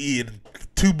when you eat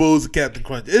 2 bowls of Captain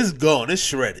Crunch. It's gone. It's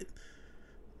shredded.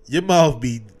 Your mouth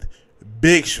be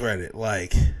big shredded,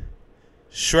 like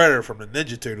Shredder from the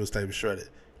Ninja Turtles type of shredded.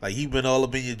 Like he been all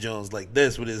up in your joints like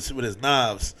this with his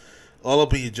knives, all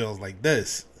up in your joints like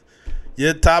this.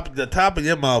 The top of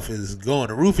your mouth is gone.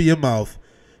 The roof of your mouth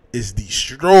is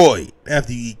destroyed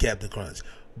after you eat Captain Crunch.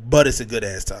 But it's a good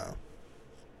ass time.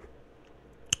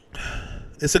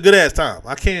 It's a good ass time.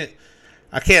 I can't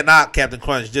knock Captain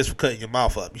Crunch just for cutting your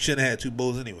mouth up. You shouldn't have had 2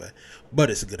 bowls anyway. But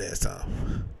it's a good ass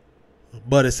time.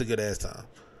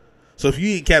 So if you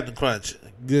eat Captain Crunch,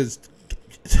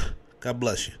 God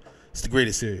bless you. It's the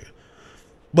greatest cereal.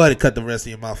 But it cut the rest of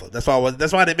your mouth up.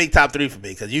 That's why they make top 3 for me,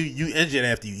 because you injured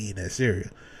after you eat that cereal.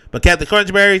 But Captain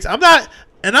Crunch Berries, I'm not,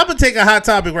 and I'm gonna take a hot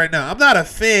topic right now. I'm not a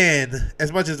fan,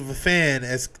 as much of a fan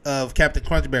of Captain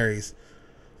Crunch Berries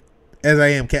as I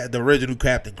am the original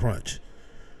Captain Crunch.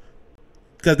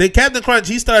 Because Captain Crunch,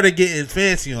 he started getting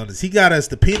fancy on us. He got us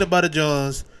the peanut butter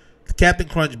Jones, the Captain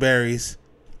Crunch Berries.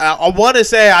 I want to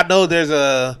say I know there's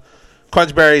a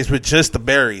Crunch Berries with just the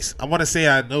berries. I want to say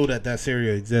I know that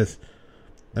cereal exists.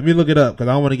 Let me look it up because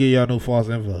I don't want to give y'all no false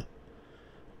info.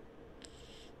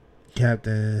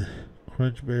 Captain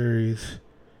Crunch Berries.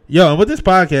 Yo, and with this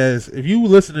podcast, if you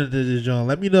listening to this, John,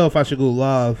 let me know if I should go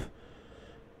live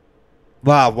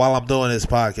while I'm doing this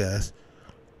podcast.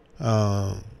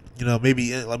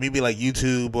 Maybe like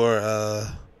YouTube or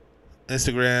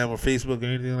Instagram or Facebook or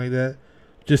anything like that,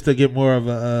 just to get more of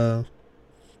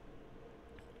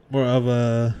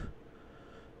a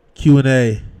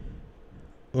Q&A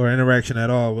or interaction at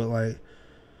all with like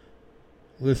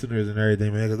listeners and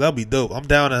everything, man. Because that'll be dope. I'm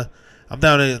down to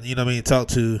talk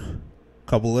to a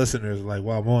couple listeners like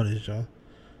while I'm on this, John.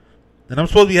 And I'm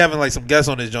supposed to be having like some guests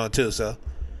on this, John, too. So.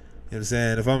 You know what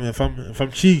I'm saying? If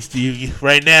I'm cheeks to you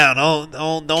right now,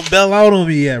 don't bail out on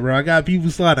me yet, bro. I got people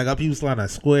sliding. I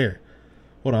swear.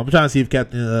 Hold on, I'm trying to see if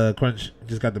Captain Crunch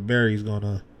just got the berries going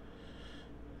on.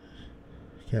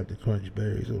 Captain Crunch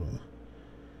berries. Hold on.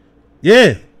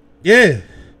 Yeah. He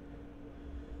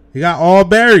got all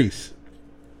berries.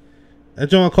 That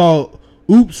joint called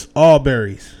Oops All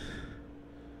Berries.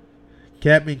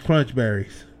 Captain Crunch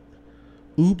berries.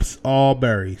 Oops All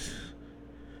Berries.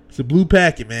 It's a blue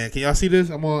packet, man. Can y'all see this?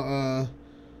 I'm on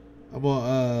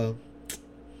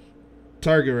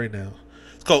Target right now.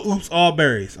 It's called Oops All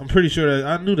Berries. I'm pretty sure that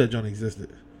I knew that joint existed.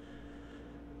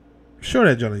 I'm sure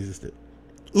that joint existed.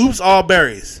 Oops All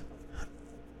Berries.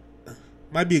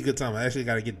 Might be a good time. I actually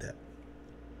gotta get that.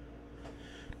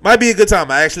 Might be a good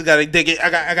time. I actually gotta dig it. I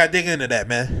gotta dig into that,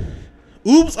 man.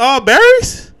 Oops All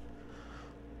Berries?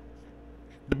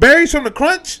 The berries from the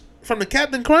Crunch? From the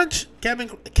Captain Crunch?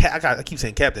 I keep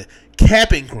saying Captain.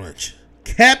 Captain Crunch.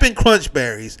 Captain Crunch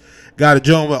berries got a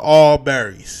joint with all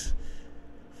berries.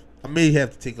 I may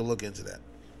have to take a look into that.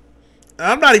 And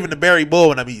I'm not even the berry bull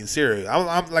when I'm eating cereal.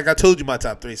 I'm like I told you my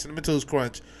top 3. Cinnamon Toast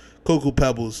Crunch, Cocoa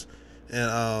Pebbles,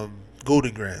 and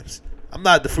Golden Grams. I'm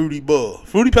not the Fruity Bull.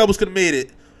 Fruity Pebbles could have made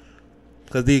it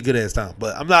because they a good ass time.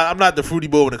 But I'm not the Fruity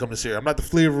Bull when it comes to cereal. I'm not the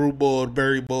Flavor Bull, the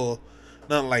Berry Bull,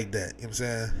 nothing like that. You know what I'm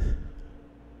saying?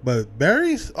 But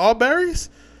berries, all berries,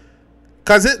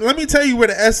 cause let me tell you where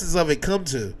the essence of it come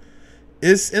to.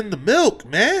 It's in the milk,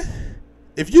 man.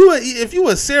 If you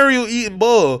a cereal eating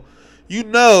bull, you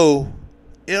know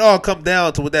it all come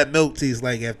down to what that milk tastes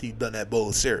like after you've done that bowl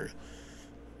of cereal.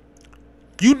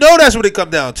 You know that's what it come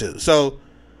down to. So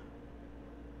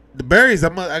the berries,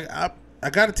 I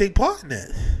gotta take part in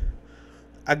that.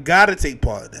 I gotta take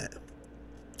part in that.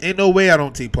 Ain't no way I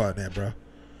don't take part in that, bro.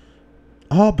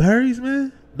 All berries,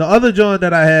 man. The other joint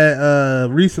that I had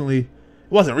recently, it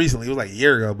wasn't recently, it was like a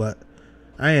year ago, but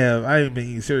I haven't been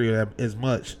eating cereal as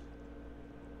much.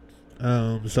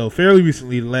 So fairly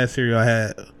recently, the last cereal I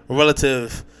had,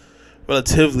 relatively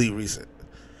recent,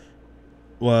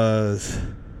 was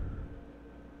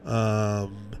what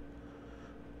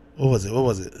was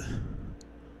it?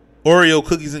 Oreo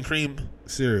cookies and cream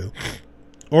cereal.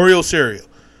 Oreo cereal.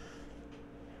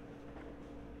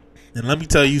 And let me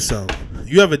tell you something.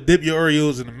 You ever dip your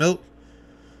Oreos in the milk?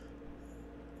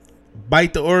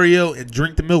 Bite the Oreo and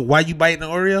drink the milk while you biting the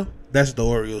Oreo? That's the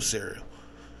Oreo cereal.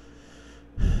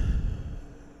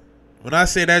 When I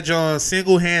say that, John,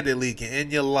 single-handedly can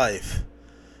end your life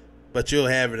but you'll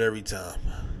have it every time.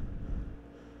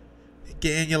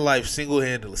 Get in your life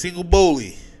single-handedly,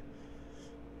 single-bowly,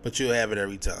 but you'll have it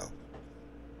every time.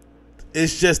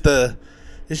 It's just a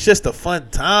fun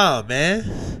time,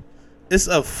 man. It's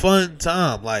a fun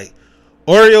time. Like,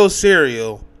 Oreo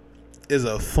cereal is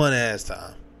a fun ass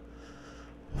time.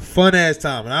 Fun ass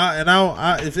time. And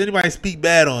I if anybody speak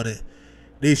bad on it,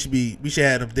 we should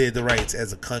have them dead to rights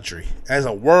as a country. As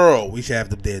a world, we should have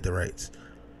them dead to rights.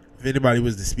 If anybody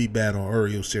was to speak bad on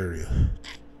Oreo cereal.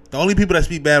 The only people that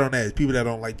speak bad on that is people that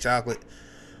don't like chocolate.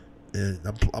 And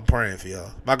I'm praying for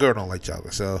y'all. My girl don't like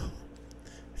chocolate, so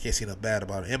I can't see nothing bad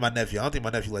about it. And my nephew. I don't think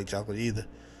my nephew like chocolate either.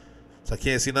 So I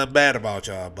can't see nothing bad about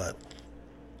y'all, but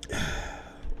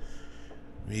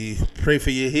we pray for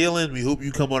your healing. We hope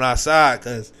you come on our side,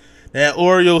 because that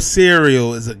Oreo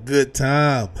cereal is a good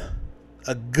time.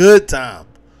 A good time.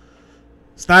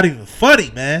 It's not even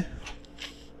funny, man.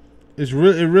 It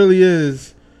really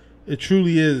is. It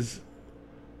truly is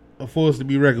a force to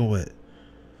be reckoned with.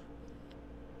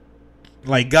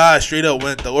 Like, God straight up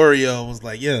went to Oreo and was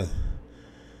like, yeah,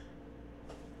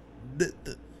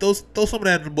 throw some of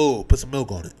that in the bowl. Put some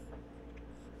milk on it.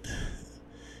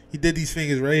 He did these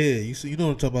fingers right here. You know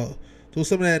what I'm talking about. Throw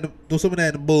some of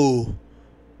that in the bowl.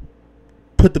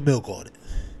 Put the milk on it.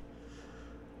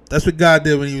 That's what God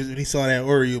did when he saw that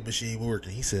Oreo machine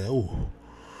working. He said, "Oh,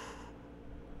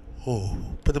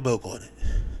 put the milk on it."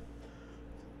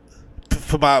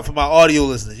 For my audio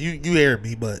listeners, you hear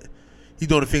me, but he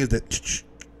doing the fingers that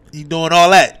he doing all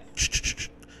that.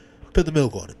 Put the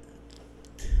milk on it.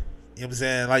 You know what I'm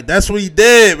saying? Like, that's what he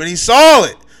did when he saw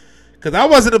it. Because I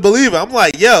wasn't a believer. I'm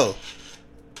like, yo,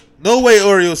 no way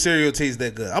Oreo cereal tastes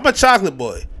that good. I'm a chocolate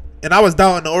boy. And I was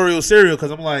doubting the Oreo cereal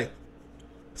because I'm like,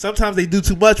 sometimes they do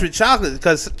too much with chocolate.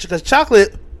 Because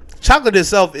chocolate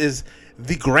itself is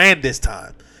the grandest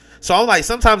time. So I'm like,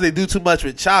 sometimes they do too much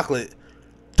with chocolate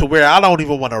to where I don't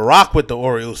even want to rock with the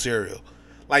Oreo cereal.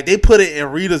 Like, they put it in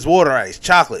Rita's Water Ice,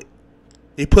 chocolate.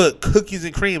 They put cookies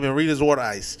and cream in Rita's Water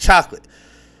Ice, chocolate.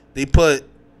 They put,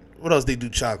 what else they do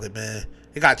chocolate, man?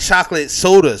 They got chocolate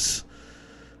sodas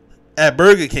at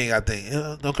Burger King, I think.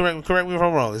 No, correct me if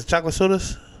I'm wrong. Is it chocolate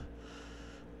sodas?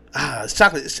 It's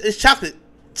chocolate. It's chocolate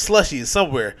slushy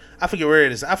somewhere. I forget where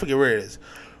it is.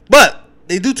 But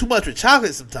they do too much with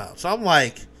chocolate sometimes. So I'm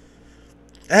like,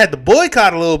 I had to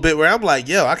boycott a little bit where I'm like,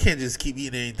 yo, I can't just keep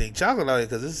eating anything chocolate out here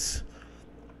because it's,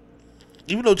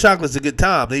 even though chocolate's a good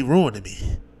time, they ruining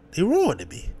me. They ruining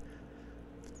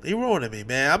me,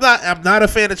 man. I'm not a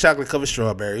fan of chocolate covered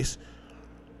strawberries.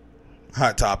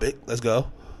 Hot topic. Let's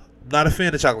go. I'm not a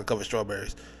fan of chocolate covered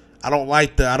strawberries. I don't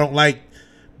like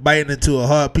biting into a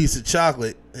hard piece of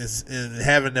chocolate and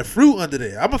having the fruit under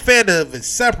there. I'm a fan of it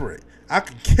separate. I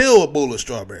can kill a bowl of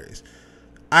strawberries.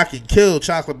 I can kill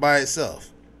chocolate by itself.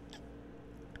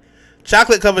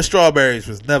 Chocolate covered strawberries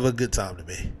was never a good time to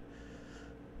me.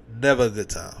 Never a good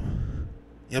time. You know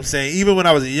what I'm saying? Even when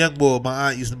I was a young boy, my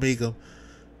aunt used to make them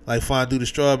like fondue the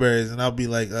strawberries, and I'll be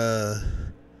like,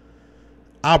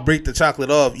 I'll break the chocolate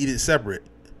off, eat it separate,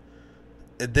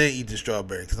 and then eat the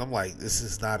strawberry. Because I'm like, this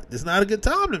is not a good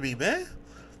time to me, man.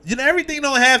 You know, everything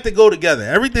don't have to go together.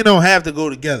 You don't have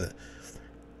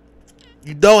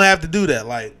to do that.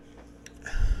 Like,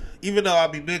 even though I'll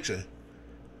be mixing,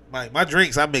 my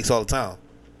drinks I mix all the time.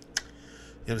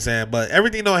 You know what I'm saying? But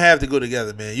everything don't have to go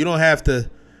together, man. You don't have to,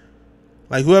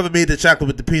 like, whoever made the chocolate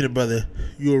with the peanut butter,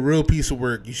 you're a real piece of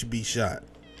work. You should be shot.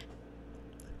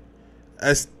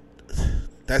 That's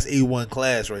A1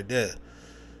 class right there.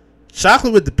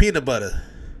 Chocolate with the peanut butter.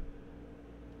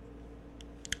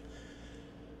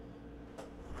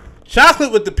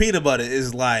 Chocolate with the peanut butter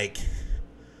is like,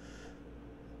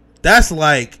 that's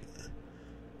like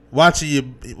watching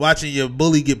your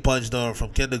bully get punched on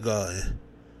from kindergarten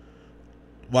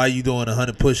while you doing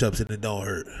 100 push-ups and it don't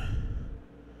hurt.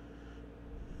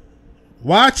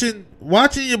 Watching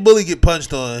your bully get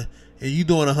punched on and you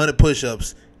doing 100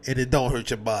 push-ups and it don't hurt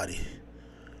your body.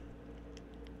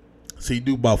 So you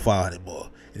do about 500 more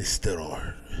and it still don't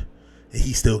hurt. And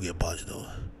he still getting punched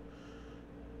on.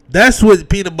 That's what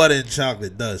peanut butter and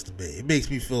chocolate does to me. It makes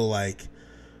me feel like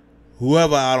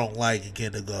whoever I don't like in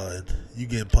kindergarten, you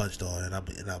getting punched on, and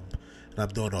I'm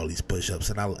doing all these push-ups,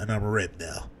 and I'm ripped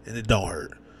now, and it don't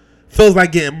hurt. Feels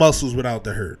like getting muscles without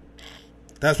the hurt.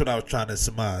 That's what I was trying to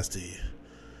surmise to you.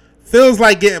 Feels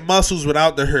like getting muscles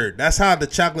without the hurt. That's how the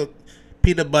chocolate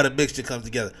peanut butter mixture comes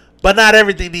together. But not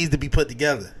everything needs to be put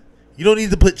together. You don't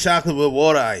need to put chocolate with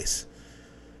water ice.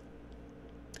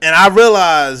 And I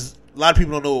realize a lot of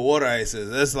people don't know what water ice is.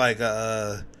 It's like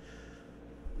how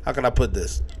can I put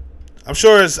this? I'm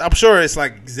sure it's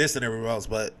like existing everywhere else,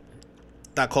 but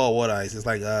not called water ice. It's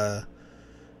like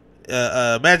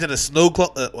Imagine a snow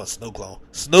cone,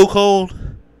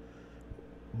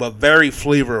 but very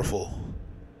flavorful.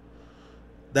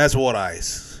 That's water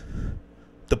ice.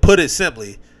 To put it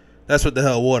simply, that's what the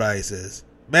hell water ice is.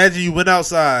 Imagine you went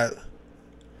outside,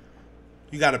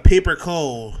 you got a paper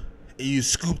cone, and you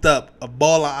scooped up a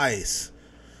ball of ice,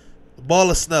 a ball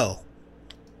of snow.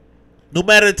 No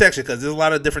matter the texture, because there's a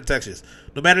lot of different textures.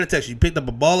 No matter the texture, you picked up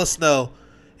a ball of snow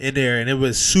in there, and it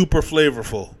was super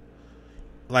flavorful.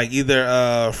 Like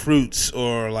either fruits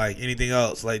or like anything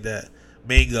else like that.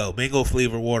 Mango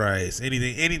flavored water ice.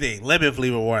 Anything. Lemon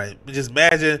flavored water ice. Just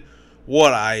imagine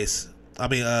water ice. I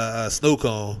mean, snow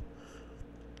cone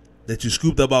that you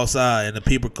scooped up outside in a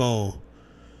paper cone,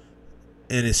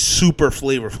 and it's super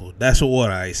flavorful. That's what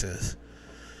water ice is.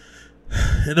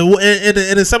 In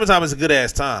the summertime, it's a good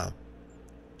ass time.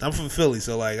 I'm from Philly,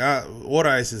 so like water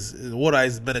ice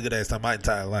has been a good ass time my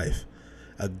entire life.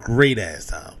 A great ass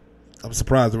time. I'm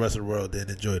surprised the rest of the world didn't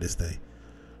enjoy this thing. You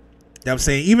know what I'm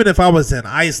saying? Even if I was in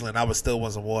Iceland, I would still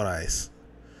want some water ice.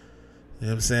 You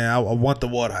know what I'm saying? I want the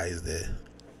water ice there. You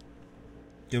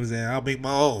know what I'm saying? I'll make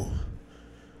my own.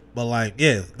 But like,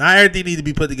 yeah, not everything needs to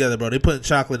be put together, bro. They putting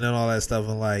chocolate and all that stuff,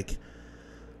 and like,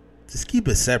 just keep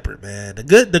it separate, man.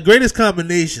 The greatest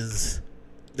combinations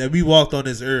that we walked on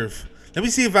this earth. Let me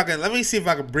see if I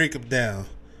can break them down.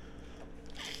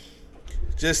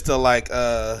 Just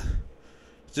to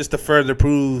further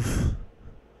prove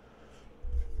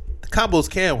combos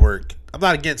can work. I'm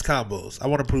not against combos. I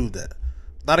want to prove that.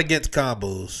 Not against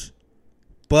combos,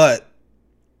 but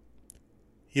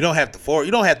you don't have to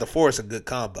force a good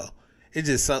combo. It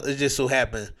just so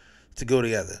happened to go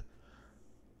together.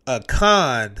 Not a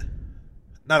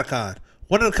con.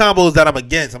 One of the combos that I'm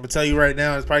against, I'm gonna tell you right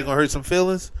now, it's probably gonna hurt some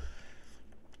feelings.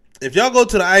 If y'all go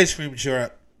to the ice cream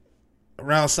shop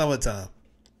around summertime,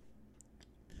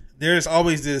 there's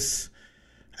always this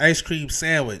ice cream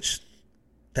sandwich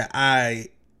that I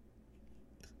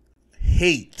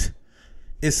hate.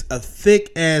 It's a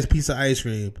thick ass piece of ice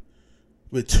cream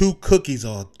with two cookies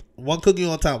on. One cookie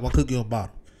on top, one cookie on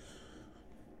bottom.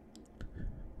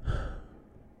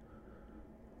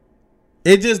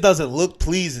 It just doesn't look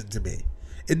pleasing to me.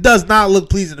 It does not look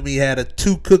pleasing to me had a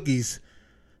two cookies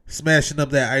smashing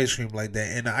up that ice cream like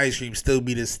that, and the ice cream still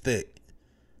be this thick.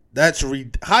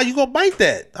 How you gonna bite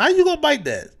that?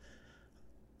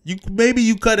 Maybe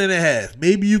you cut it in half.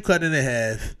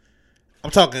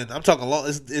 I'm talking long. I'm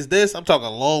talking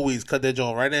long ways. Cut that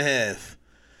joint right in half,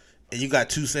 and you got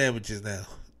two sandwiches now.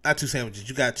 Not two sandwiches.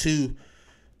 You got two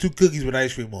cookies with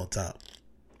ice cream on top.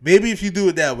 Maybe if you do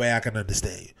it that way, I can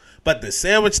understand you. But the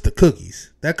sandwich, the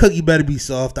cookies, that cookie better be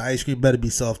soft. The ice cream better be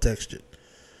soft textured.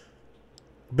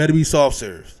 Better be soft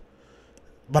served.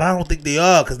 But I don't think they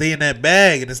are, because they in that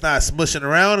bag and it's not smushing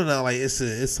around, and I'm like, it's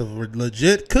a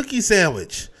legit cookie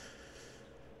sandwich.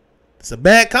 It's a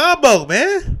bad combo,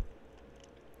 man.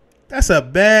 That's a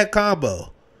bad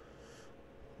combo.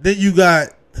 Then you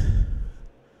got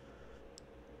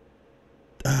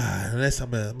I'm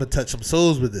gonna touch some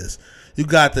souls with this. You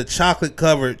got the chocolate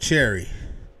covered cherry.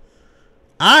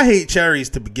 I hate cherries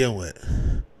to begin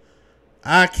with.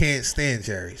 I can't stand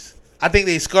cherries. I think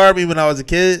they scarred me when I was a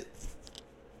kid.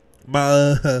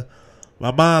 My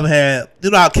mom had, you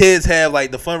know how kids have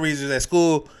like the fundraisers at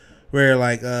school where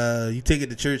like you take it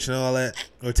to church and all that,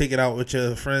 or take it out with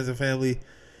your friends and family,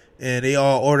 and they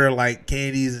all order like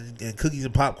candies and cookies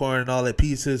and popcorn and all that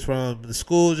pieces from the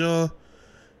school, John.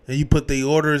 And you put the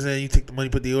orders in, you take the money,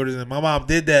 put the orders in. My mom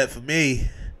did that for me.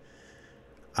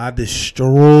 I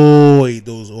destroyed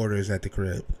those orders at the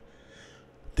crib.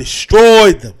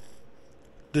 Destroyed them.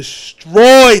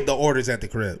 Destroyed the orders at the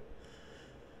crib.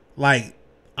 Like,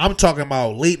 I'm talking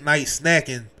about late night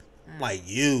snacking. I'm like,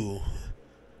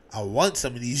 I want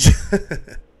some of these.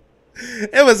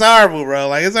 It was horrible, bro.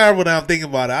 Like, it's horrible now I'm thinking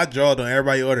about it. I drawed on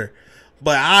everybody order.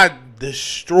 But I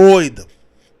destroyed them.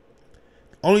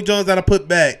 Only Jones that I put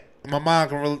back, my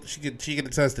mom she can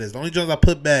attest to this. The only Jones I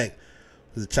put back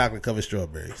was the chocolate covered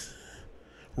strawberries.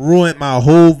 Ruined my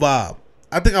whole vibe.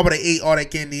 I think I would have ate all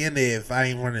that candy in there if I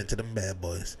ain't run into them bad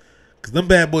boys. Because them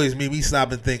bad boys made me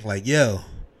stop and think like, yo,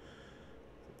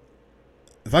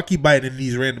 if I keep biting into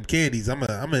these random candies, I'm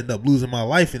gonna end up losing my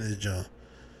life in this junk.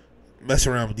 Mess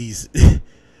around with these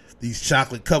these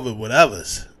chocolate covered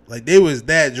whatevers. Like, they was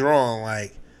that drawn,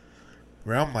 like,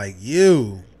 where I'm like,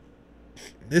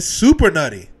 this super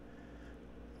nutty.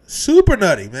 Super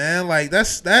nutty, man. Like,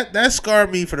 that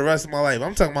scarred me for the rest of my life.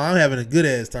 I'm talking about I'm having a good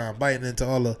ass time biting into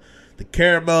all the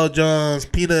caramel Johns,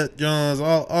 peanut Johns,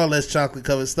 all that chocolate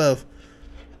covered stuff.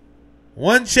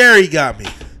 One cherry got me.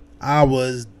 I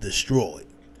was destroyed.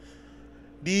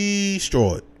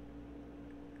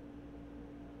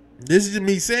 This is just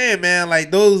me saying, man.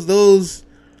 Like those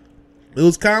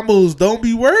combos don't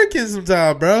be working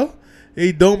sometimes, bro.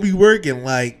 They don't be working.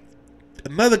 Like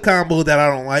another combo that I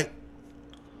don't like.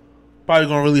 Probably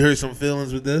gonna really hurt some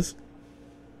feelings with this.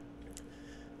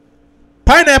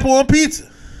 Pineapple on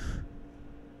pizza.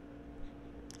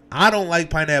 I don't like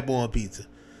pineapple on pizza.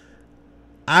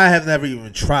 I have never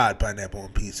even tried pineapple on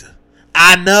pizza.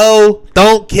 I know.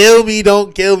 Don't kill me.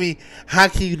 Don't kill me. How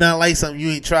can you not like something you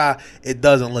ain't tried? It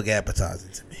doesn't look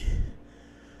appetizing to me.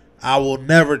 I will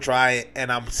never try it,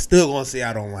 and I'm still gonna say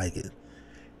I don't like it.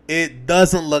 It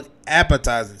doesn't look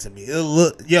appetizing to me.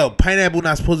 Pineapple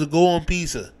not supposed to go on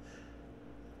pizza.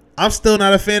 I'm still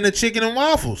not a fan of chicken and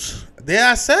waffles. There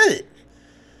I said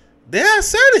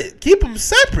it. Keep them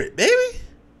separate, baby.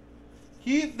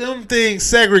 Keep them things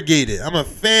segregated. I'm a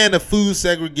fan of food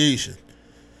segregation.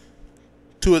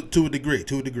 To a degree.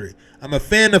 I'm a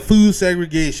fan of food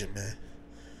segregation, man.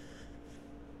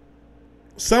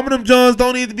 Some of them Johns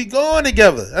don't need to be going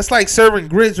together. That's like serving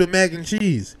grits with mac and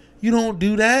cheese. You don't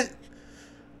do that.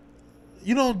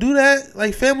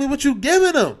 Like, family, what you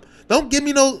giving them? Don't give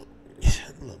me no...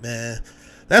 Look, man.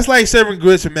 That's like serving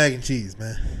grits with mac and cheese,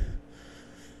 man.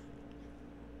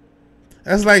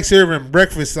 That's like serving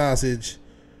breakfast sausage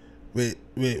with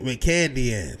candy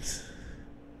yams.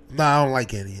 Nah, I don't like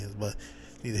candy yams, but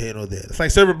neither here nor there. It's like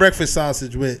serving breakfast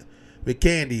sausage with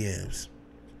candy yams.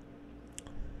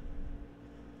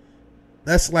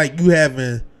 That's like you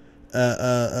having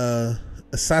a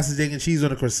sausage, egg, and cheese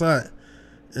on a croissant,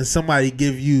 and somebody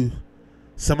give you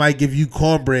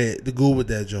cornbread to go with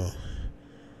that joint.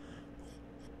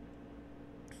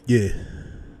 Yeah,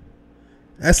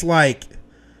 it's like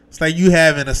you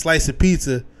having a slice of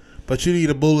pizza, but you need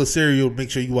a bowl of cereal to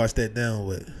make sure you wash that down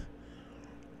with.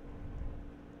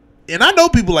 And I know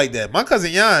people like that. My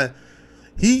cousin Jan,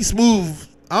 he smooth.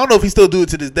 I don't know if he still do it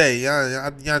to this day.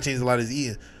 Jan changed a lot of his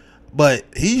eating. But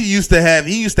he used to have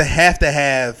to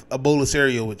have a bowl of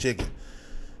cereal with chicken.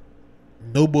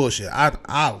 No bullshit. I'm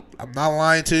not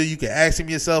lying to you. You can ask him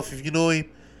yourself if you know him.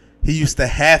 He used to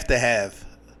have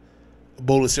a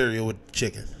bowl of cereal with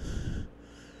chicken.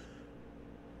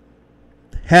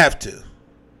 Have to.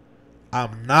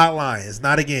 I'm not lying. It's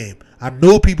not a game. I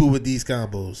know people with these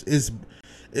combos.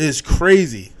 It's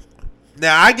crazy.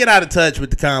 Now I get out of touch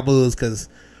with the combos because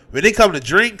when they come to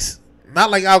drinks, not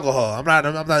like alcohol. I'm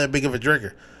not that big of a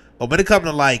drinker. But when it comes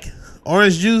to like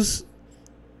orange juice,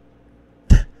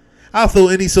 I'll throw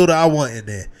any soda I want in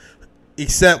there,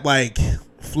 except like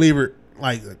flavored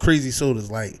like crazy sodas.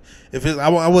 Like if it's,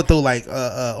 I would throw like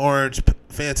orange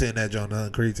Fanta in that joint.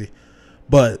 Nothing crazy,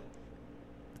 but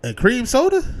a cream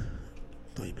soda.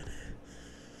 Throw him in there.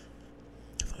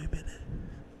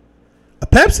 A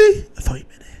Pepsi. Throw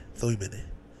him in there.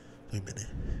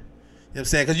 You know what I'm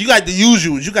saying? Because you got the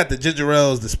usuals. You got the ginger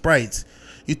ales, the Sprites.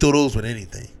 You throw those with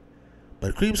anything.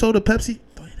 But cream soda, Pepsi,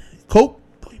 throw it in. Coke,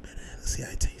 throw it in. Let's see how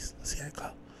it tastes. Let's see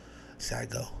how it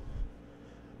go.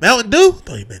 Mountain Dew,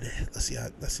 throw it in there. Let's see how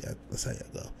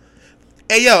it go.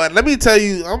 Hey, yo, and let me tell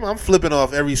you, I'm flipping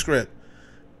off every script.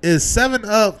 Is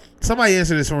 7-Up, somebody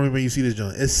answer this for me when you see this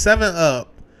joint. Is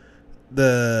 7-Up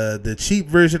the cheap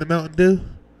version of Mountain Dew?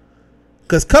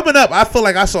 Because coming up, I feel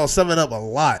like I saw 7-Up a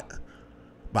lot.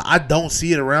 But I don't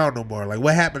see it around no more. Like,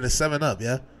 what happened to 7-Up,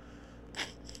 yeah?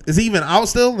 Is it even out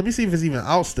still? Let me see if it's even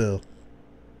out still.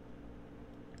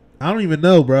 I don't even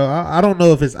know, bro. I don't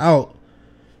know if it's out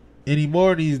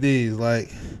anymore these days.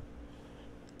 Like,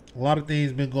 a lot of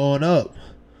things been going up.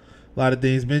 A lot of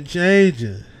things been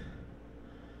changing.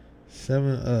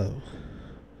 7-Up.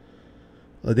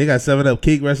 Oh, they got 7-Up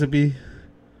cake recipe.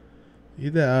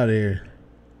 Get that out of here.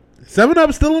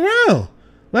 7-Up still around.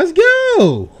 Let's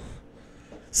go.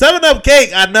 7-Up cake,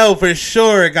 I know for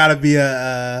sure it gotta be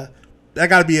a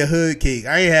hood cake.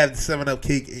 I ain't had 7-Up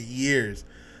cake in years,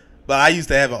 but I used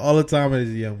to have it all the time as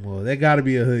a young boy. That gotta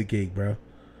be a hood cake, bro.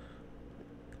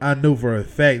 I know for a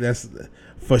fact that's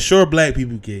for sure black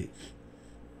people cake.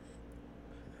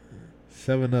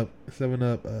 7-Up.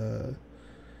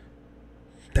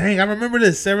 Dang, I remember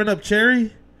this 7-Up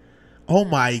cherry. Oh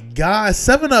my god,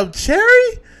 7-Up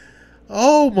cherry.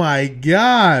 Oh my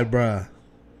god, bro.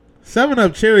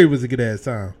 7-Up cherry was a good ass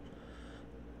time.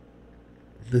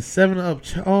 The 7-Up,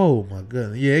 oh my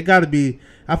goodness, yeah, it got to be.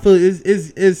 I feel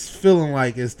it's feeling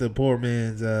like it's the poor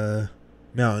man's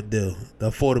Mountain Dew, the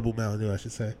affordable Mountain Dew, I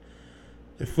should say.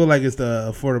 It feel like it's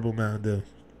the affordable Mountain Dew.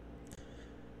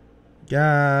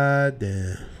 God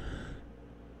damn,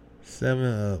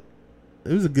 7-Up.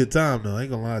 It was a good time though. I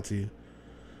ain't gonna lie to you.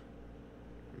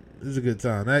 It was a good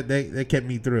time. That kept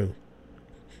me through.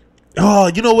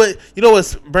 Oh, you know what? You know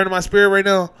what's burning my spirit right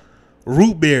now?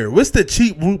 Root beer. What's the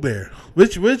cheap root beer?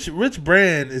 Which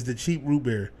brand is the cheap root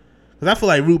beer? Because I feel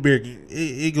like root beer,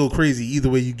 it go crazy either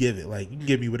way you give it. Like, you can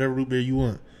give me whatever root beer you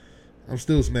want. I'm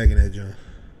still smacking that joint.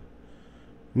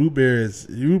 Root beer is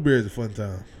a fun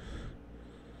time.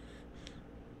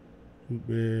 Root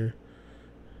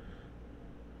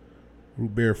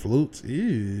beer floats.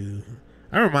 Ew.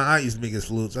 I remember my aunt used to make his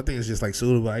floats. I think it's just like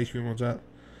soda with ice cream on top.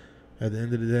 At the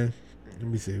end of the day, let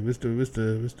me see. What's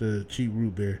the cheap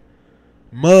root beer?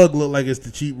 Mug look like it's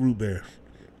the cheap root beer.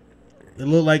 It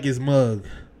look like it's Mug,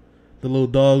 the little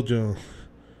dog joint.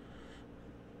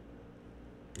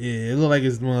 Yeah, it look like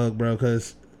it's Mug, bro.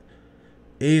 Cause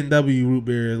A&W root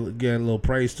beer got a little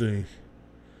price to him.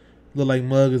 Look like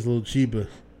Mug is a little cheaper.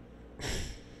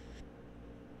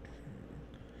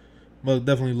 Mug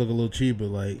definitely look a little cheaper.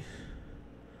 Like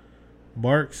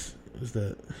Barks, what's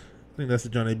that? I think that's the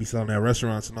joint they be selling at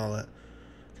restaurants and all that.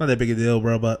 It's not that big a deal,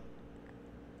 bro. But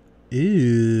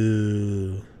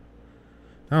ew,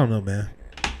 I don't know, man.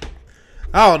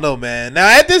 Now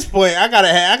at this point, I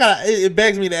gotta. It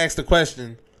begs me to ask the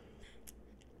question.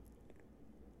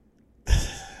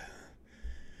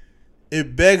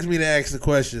 It begs me to ask the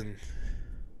question.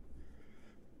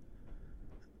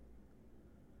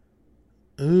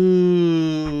 Ooh,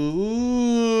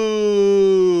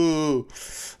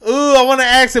 I want to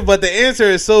ask it, but the answer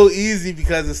is so easy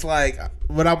because it's like,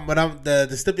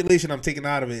 the stipulation I'm taking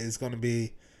out of it is going to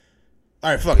be,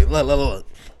 all right, fuck it, look.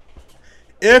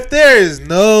 If there is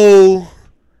no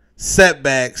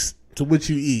setbacks to what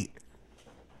you eat,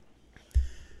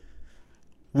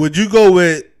 would you go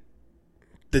with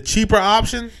the cheaper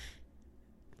option,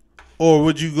 or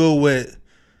would you go with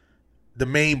the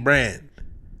main brand?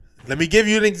 Let me give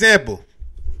you an example.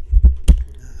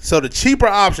 So the cheaper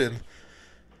option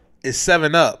is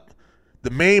 7-Up. The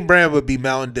main brand would be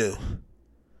Mountain Dew.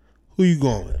 Who you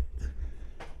going with?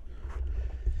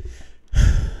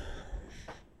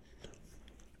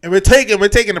 And we're taking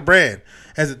the brand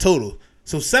as a total.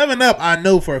 So 7-Up, I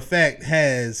know for a fact,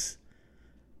 has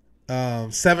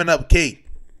 7-Up cake.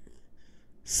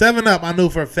 7-Up, I know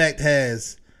for a fact,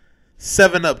 has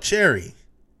 7-Up cherry.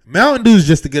 Mountain Dew is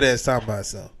just a good ass time by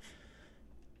itself.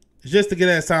 It's just a good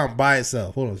ass time by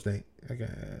itself. Hold on, Stink. Okay.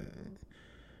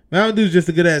 Mountain Dew is just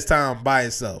a good ass time by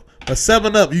itself. But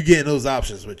 7-Up, you getting those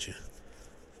options with you.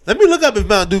 Let me look up if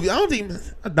Mountain Dew. I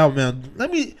doubt Mountain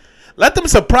Dew. Let them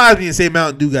surprise me and say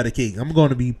Mountain Dew got a cake. I'm going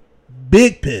to be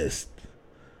big pissed.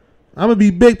 I'm going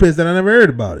to be big pissed that I never heard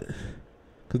about it.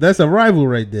 Because that's a rival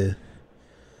right there.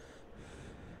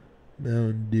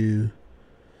 Mountain Dew.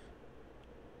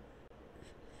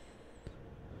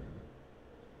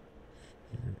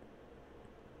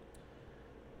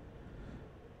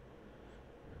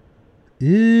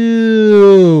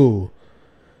 Ew.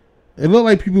 It looked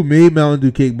like people made Mountain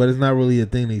Dew cake, but it's not really a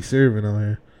thing they serving out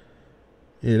here.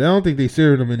 Yeah, I don't think they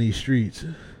serving them in these streets.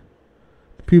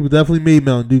 People definitely made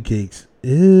Mountain Dew cakes.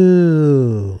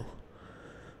 Ew.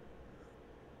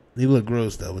 They look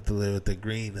gross though with the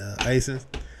green icing.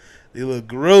 They look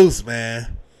gross,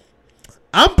 man.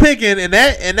 I'm picking in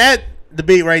that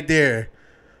debate right there.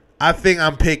 I think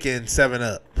I'm picking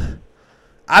 7-Up.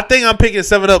 I think I'm picking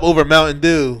 7-Up over Mountain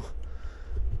Dew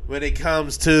when it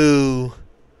comes to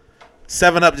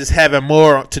 7-Up just having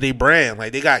more to their brand.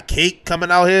 Like, they got cake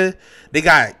coming out here. They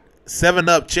got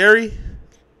 7-Up cherry.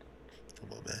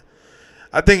 Come on, man.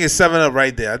 I think it's 7-Up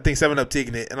right there. I think 7-Up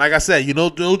taking it. And like I said, no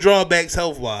drawbacks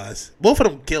health-wise. Both of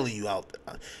them killing you out.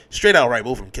 Straight out right,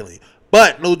 both of them killing you.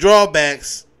 But no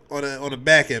drawbacks on the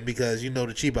back end because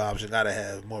the cheaper option gotta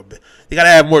have more. You gotta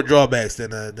have more drawbacks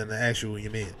than the actual you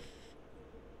mean.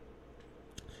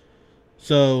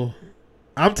 So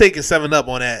I'm taking 7-Up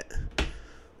on that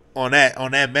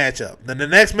matchup. Then the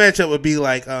next matchup would be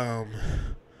like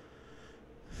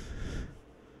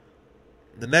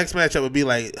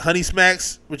Honey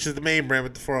Smacks, which is the main brand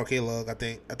with the Frog Kellogg. I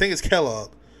think it's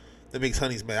Kellogg that makes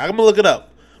Honey Smacks. I'm gonna look it up.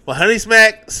 But Honey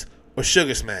Smacks or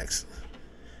Sugar Smacks.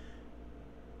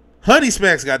 Honey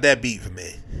Smacks got that beat for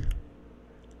me.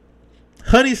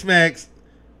 Honey Smacks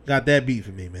got that beat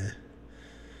for me, man.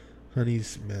 Honey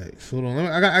Smacks. Hold on,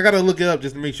 I gotta look it up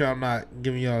just to make sure I'm not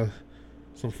giving y'all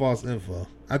some false info.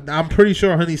 I'm pretty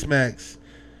sure Honey Smacks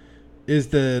is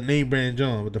the name brand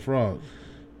John with the frog,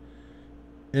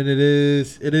 and it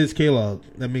is Kellogg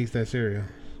that makes that cereal.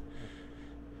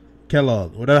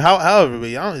 Kellogg, whatever. However,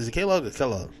 is it Kellogg or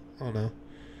Kellogg? I don't know.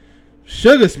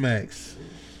 Sugar Smacks.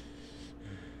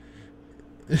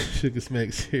 Sugar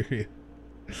Smacks cereal.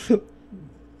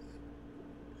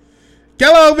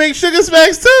 Kellogg makes Sugar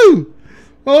Smacks too.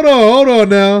 Hold on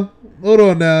now.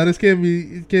 This can't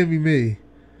be me.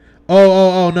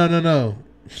 Oh, no.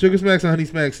 Sugar Smacks and Honey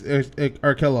Smacks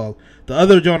are Kellogg. The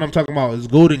other joint I'm talking about is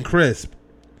Golden Crisp.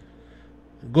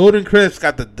 Golden Crisp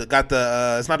got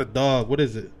the it's not a dog. What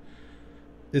is it?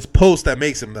 It's Post that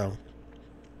makes him though.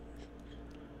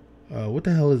 What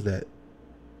the hell is that?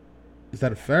 Is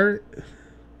that a ferret?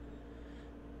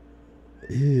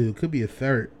 Ew, it could be a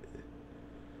ferret.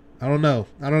 I don't know.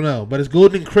 But it's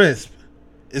Golden Crisp.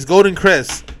 It's Golden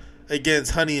Crisp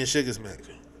against Honey and Sugar Smacks.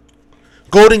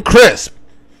 Golden Crisp.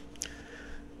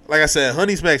 Like I said,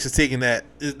 Honey Smacks is taking that.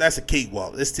 That's a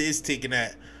cakewalk. It's taking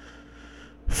that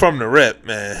from the rip,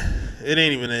 man.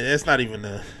 It's not even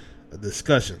a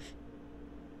discussion.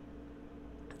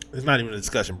 It's not even a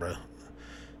discussion, bro.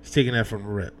 It's taking that from the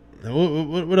rip. Now,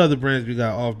 what other brands we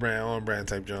got? Off-brand, on-brand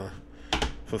type, John?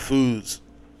 For foods,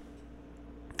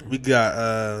 we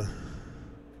got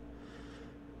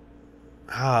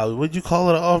what'd you call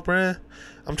it, an off-brand?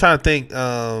 I'm trying to think.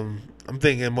 I'm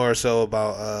thinking more so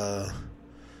about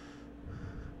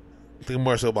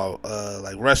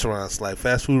like restaurants, like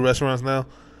fast food restaurants now.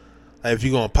 Like if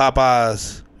you go on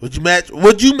Popeyes, would you match up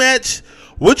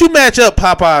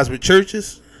Popeyes with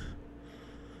Church's?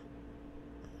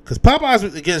 Because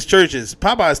Popeyes against Church's,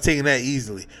 Popeyes taking that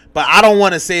easily. But I don't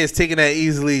want to say it's taking that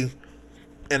easily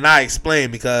and not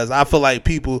explain, because I feel like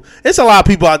it's a lot of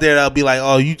people out there that'll be like,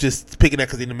 oh, you just picking that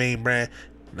because they're the main brand.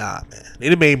 Nah, man.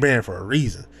 They're the main brand for a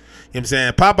reason. You know what I'm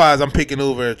saying? Popeyes, I'm picking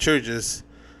over Church's.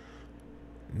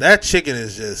 That chicken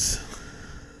is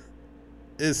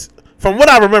from what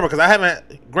I remember, because I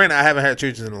haven't had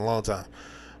Church's in a long time.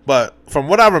 But from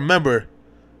what I remember,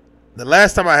 the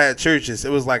last time I had Church's, it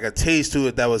was like a taste to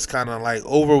it that was kind of like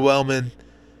overwhelming,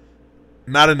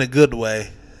 not in a good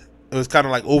way. It was kind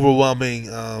of like overwhelming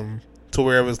to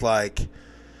where it was like,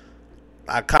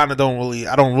 I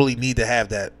don't really need to have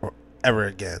that ever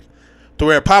again. To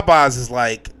where Popeyes is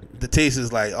like, the taste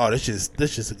is like, oh, this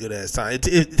just a good ass time.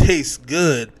 It tastes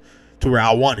good to where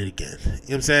I want it again. You know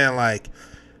what I'm saying? Like,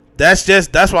 that's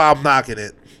why I'm knocking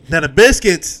it. Now the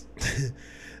biscuits,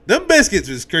 them biscuits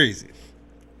was crazy.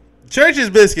 Church's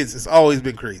biscuits has always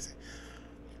been crazy.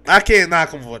 I can't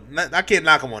knock them on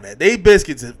that. They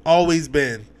biscuits have always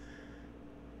been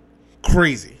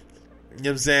crazy. You know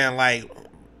what I'm saying? Like,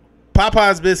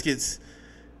 Popeyes biscuits,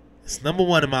 it's number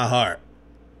one in my heart.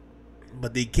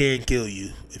 But they can kill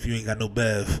you if you ain't got no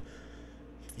bev.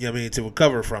 You know what I mean? To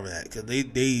recover from that. Because they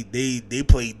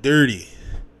play dirty.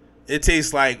 It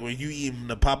tastes like when you eat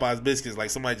the Popeyes biscuits, like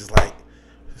somebody just like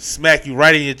smack you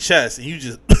right in your chest and you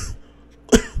just...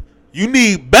 You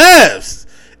need bevs.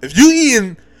 If you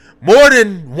eating more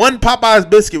than one Popeyes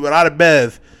biscuit without a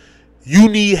bev, you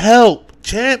need help,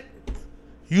 champ.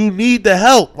 You need the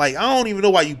help. Like, I don't even know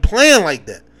why you playing like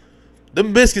that.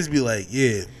 Them biscuits be like,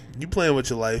 yeah, you playing with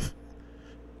your life.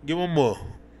 Give one more.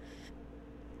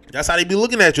 That's how they be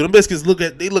looking at you. Them biscuits look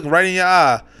right in your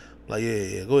eye. Like,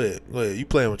 yeah, go ahead. You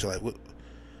playing with your life.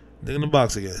 Dig in the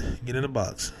box again. Get in the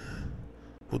box.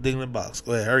 We'll dig in the box.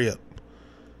 Go ahead, hurry up.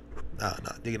 Nah,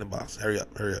 dig in the box. Hurry up.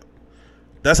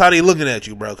 That's how they looking at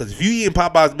you, bro. Because if you eating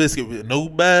Popeye's biscuit with no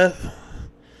bath,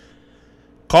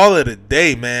 call it a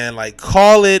day, man. Like,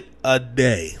 call it a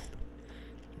day.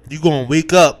 You gonna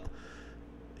wake up.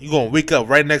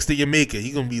 Right next to your maker.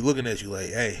 He gonna be looking at you like,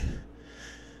 hey,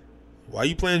 why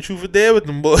you playing truth or dare with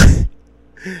them boys?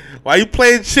 Why you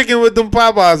playing chicken with them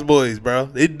Popeyes boys, bro?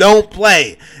 They don't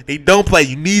play. You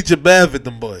need your bath with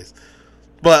them boys.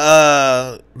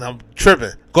 But I'm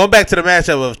tripping. Going back to the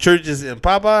matchup of Church's and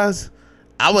Popeyes,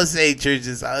 I would say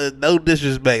Church's. No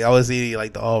disrespect, I would say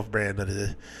like the off-brand of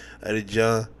the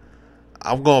John.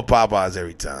 I'm going Popeyes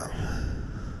every time.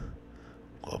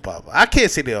 I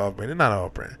can't say they're off-brand. They're not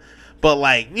off-brand. But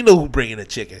like, we know who bringing the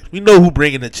chicken. We know who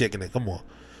bringing the chicken in. Come on,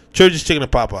 Church's chicken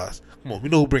and Popeyes. Come on, we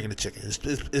know who bringing the chicken. It's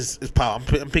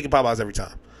Popeyes. I'm picking Popeyes every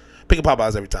time.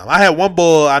 I had one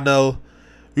boy I know.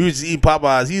 We was just eating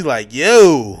Popeyes. He's like,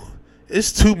 yo,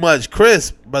 it's too much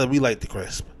crisp. Brother, we like the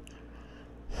crisp.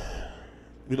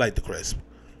 You know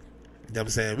what I'm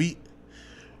saying? We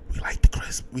like the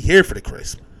crisp. We here for the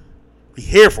crisp. We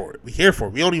here for it. We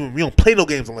don't play no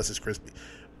games unless it's crispy.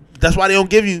 That's why they don't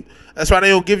give you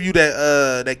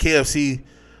that that KFC.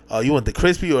 You want the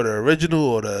crispy or the original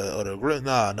or the grill?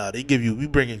 Nah. We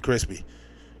bring in crispy.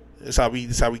 That's how we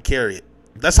carry it.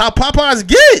 That's how Popeyes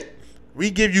get. We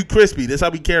give you crispy. That's how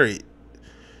we carry it.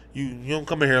 You don't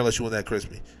come in here unless you want that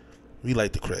crispy. We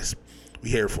like the crisp. We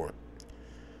here for it.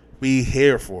 You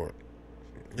know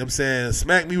what I'm saying?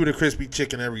 Smack me with a crispy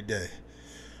chicken every day.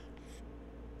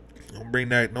 Don't bring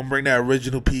that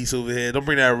original piece over here. Don't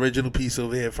bring that original piece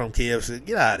over here from KFC.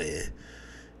 Get out of here.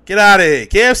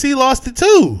 KFC lost it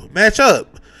too. Match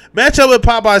up with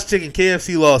Popeye's chicken.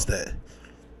 KFC lost that.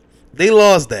 They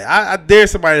lost that. I dare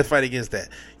somebody to fight against that.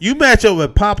 You match up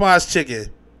with Popeye's chicken,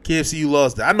 KFC, you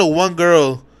lost that. I know one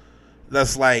girl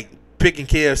that's like picking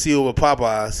KFC over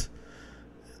Popeye's,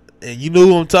 and you know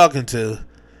who I'm talking to.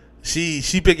 She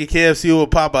picking KFC over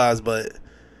Popeye's, but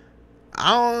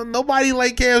nobody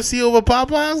like KFC over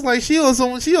Popeye's. Like she on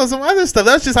some other stuff.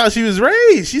 That's just how she was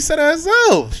raised. She said it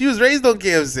herself. She was raised on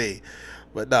KFC.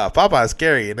 But nah, Popeye's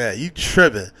carrying that. You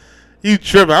tripping.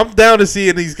 I'm down to see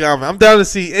in these comments. I'm down to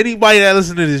see anybody that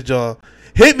listen to this, John.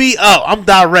 Hit me up. I'm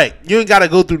direct. You ain't got to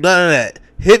go through none of that.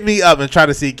 Hit me up and try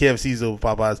to see KFC's over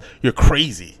Popeye's. You're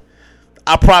crazy.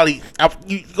 Go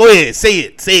ahead. Say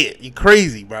it. You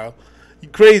crazy, bro. You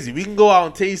crazy. We can go out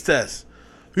and taste test.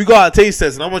 We go out and taste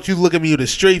test, and I want you to look at me with a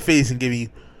straight face and give me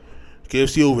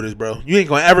KFC over this, bro. You ain't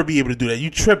going to ever be able to do that. You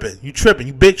tripping. You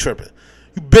big tripping.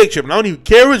 I don't even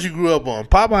care what you grew up on.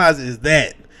 Popeyes is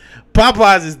that.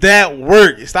 Popeyes is that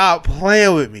work. Stop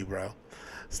playing with me, bro.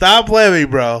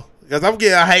 Because I'm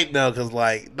getting hyped now. Because,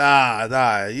 like,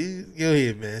 nah. You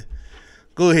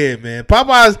go ahead, man.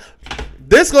 Popeyes,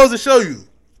 this goes to show you.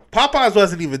 Popeyes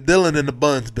wasn't even dealing in the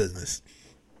buns business.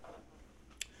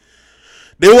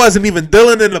 They wasn't even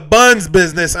dealing in the buns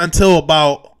business until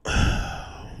about,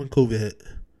 when COVID hit?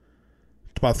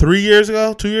 About 3 years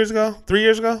ago? 2 years ago? 3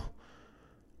 years ago?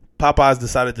 Popeyes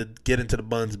decided to get into the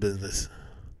buns business.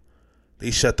 They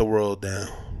shut the world down.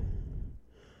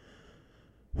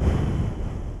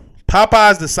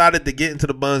 Popeyes decided to get into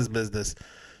the buns business,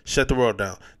 shut the world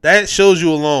down. That shows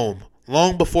you alone.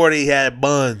 Long before they had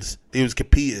buns, they was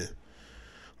competing.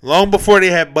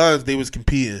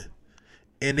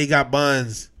 And they got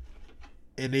buns,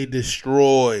 and they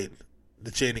destroyed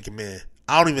the chain of command.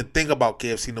 I don't even think about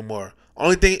KFC no more.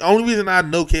 Only reason I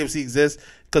know KFC exists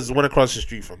because it's one across the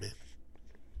street from me.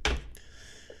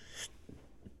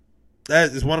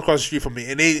 That is one across the street from me,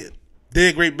 and they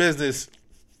did great business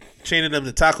chaining them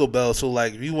to Taco Bell. So,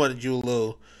 like, if you wanted you a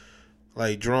little,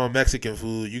 like, drawn Mexican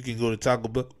food, you can go to Taco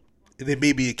Bell, and there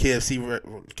may be a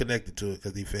KFC connected to it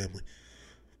because they family.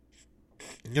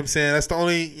 You know what I'm saying? That's the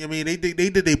only. I mean, they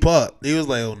did their part. They was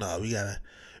like, oh no, we gotta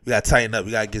tighten up.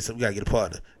 We gotta get a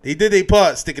partner. They did their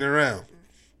part, sticking around.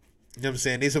 You know what I'm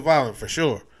saying? They surviving for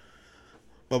sure.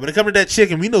 But when it comes to that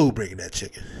chicken, we know who bringing that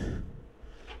chicken.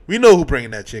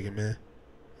 Man.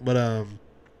 But I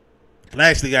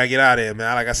actually gotta get out of here,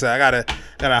 man. Like I said, I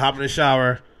gotta hop in the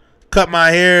shower, cut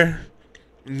my hair,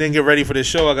 and then get ready for this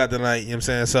show I got tonight. You know what I'm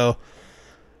saying? So,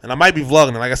 and I might be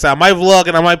vlogging it. Like I said, I might vlog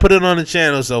and I might put it on the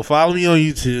channel. So follow me on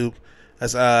YouTube.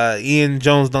 That's Ian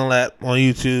Jones Dunlap on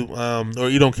YouTube. Or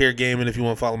You Don't Care Gaming if you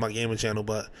want to follow my gaming channel.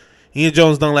 But Ian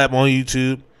Jones Dunlap on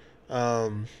YouTube.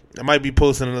 I might be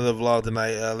posting another vlog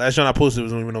tonight. Last one I posted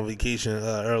was when we went on vacation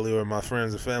earlier with my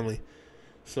friends and family.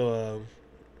 So,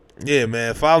 yeah,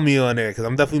 man, follow me on there because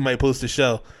I'm definitely might post a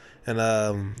show.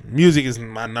 And music is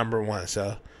my number one. So, you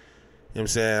know what I'm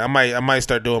saying? I might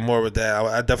start doing more with that.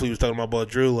 I definitely was talking about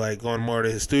Drew, like going more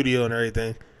to his studio and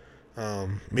everything.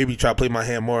 Maybe try to play my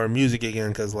hand more in music again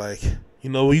because, like, you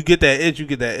know, when you get that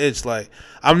itch, Like,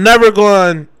 I'm never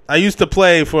going. I used to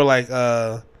play for like.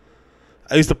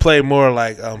 I used to play more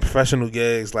like professional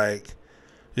gigs, like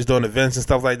just doing events and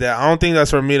stuff like that. I don't think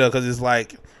that's for me though, because it's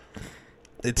like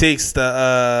it takes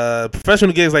the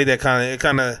professional gigs like that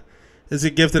kind of it's a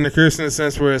gift and a curse in a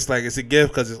sense where it's like it's a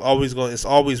gift because it's always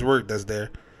work that's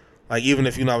there. Like even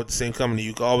if you're not with the same company,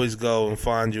 you can always go and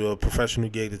find you a professional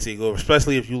gig to take over.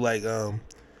 Especially if you like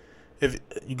if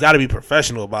you got to be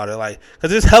professional about it, like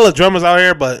because there's hella drummers out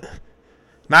here, but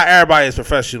not everybody is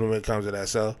professional when it comes to that.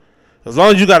 So. As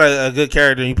long as you got a good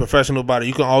character and you're professional about it,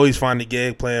 you can always find a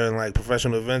gig playing in like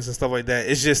professional events and stuff like that.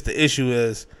 It's just the issue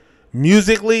is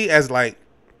musically as like,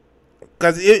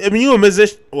 because I mean you're a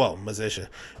musician. I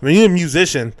mean you're a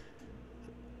musician.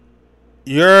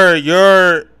 You're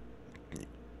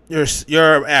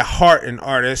at heart an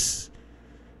artist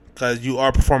because you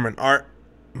are performing art,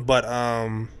 but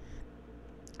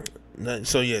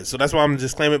so that's why I'm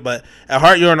just claiming. But at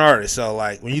heart you're an artist. So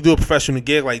like when you do a professional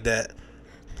gig like that.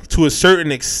 To a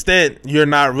certain extent, you're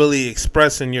not really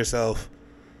expressing yourself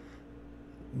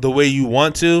the way you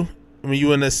want to when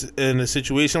you're in a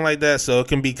situation like that. So it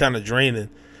can be kind of draining,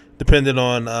 depending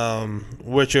on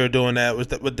what you're doing what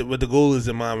the goal is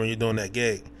in mind when you're doing that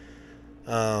gig.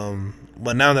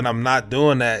 But now that I'm not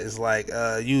doing that, it's like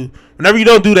whenever you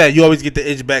don't do that, you always get the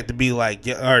itch back to be like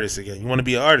an artist again. You want to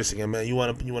be an artist again, man. You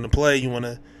want to play. You want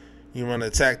to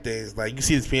attack things. Like you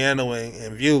see this piano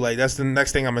in view. Like that's the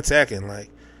next thing I'm attacking. Like.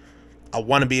 I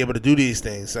want to be able to do these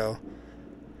things, so.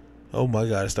 Oh my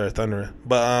God! It started thundering,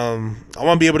 but I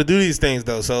want to be able to do these things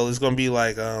though. So it's gonna be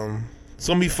like it's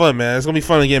gonna be fun, man. It's gonna be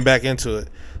fun getting back into it.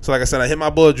 So like I said, I hit my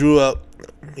boy Drew up.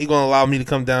 He gonna allow me to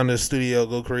come down to the studio,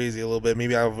 go crazy a little bit.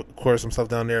 Maybe I'll record some stuff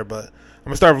down there, but I'm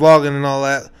gonna start vlogging and all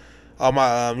that, all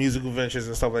my musical ventures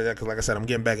and stuff like that. Because like I said, I'm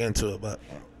getting back into it. But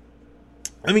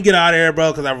let me get out of here,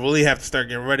 bro, because I really have to start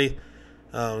getting ready.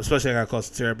 Especially I got to call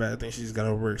Tara back. I think she's got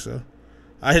to work, so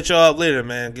I'll hit y'all up later,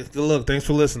 man. Good look. Thanks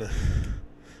for listening.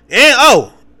 And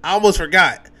I almost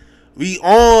forgot. We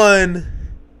spreading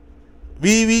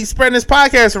this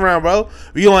podcast around, bro.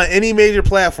 We on any major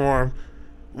platform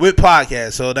with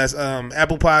podcasts. So that's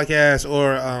Apple Podcasts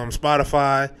or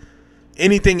Spotify.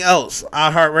 Anything else,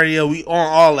 iHeartRadio, we on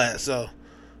all that. So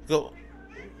go.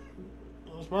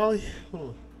 Oh, Smiley, hold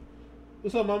on.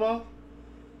 What's up, Mama?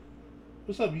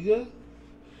 What's up? You good?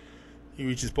 He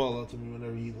reaches paw out to me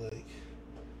whenever he like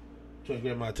trying to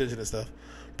grab my attention and stuff.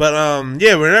 But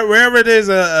yeah, wherever there's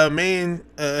a main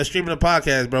streaming a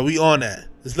podcast, bro, we on that.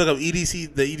 Just look up the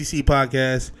EDC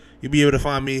podcast. You'll be able to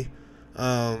find me.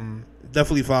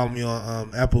 Definitely follow me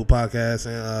on Apple Podcasts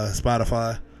and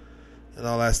Spotify and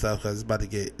all that stuff because it's about to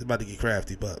get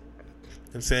crafty. But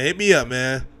I'm saying, hit me up,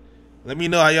 man. Let me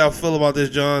know how y'all feel about this,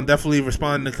 John. Definitely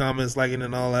respond in the comments, liking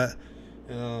and all that.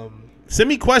 Send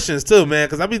me questions too, man,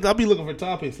 because I'll be looking for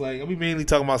topics. Like I'll be mainly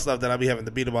talking about stuff that I'll be having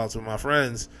to beat about with my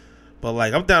friends. But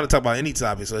like I'm down to talk about any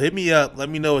topic. So hit me up. Let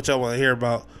me know what y'all want to hear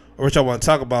about or what y'all want to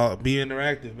talk about. Be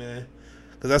interactive, man,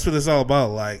 because that's what it's all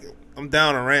about. Like I'm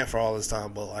down to rant for all this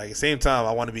time, but like at the same time,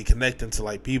 I want to be connecting to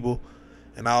like people,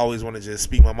 and I always want to just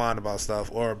speak my mind about stuff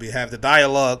or have the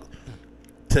dialogue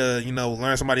to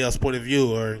learn somebody else's point of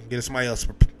view or get somebody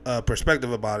else's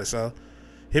perspective about it. So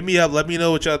hit me up. Let me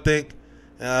know what y'all think.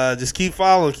 Just keep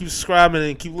following, keep subscribing,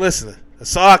 and keep listening.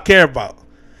 That's all I care about.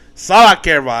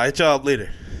 Hit y'all up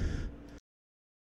later.